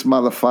time on this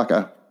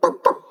motherfucker.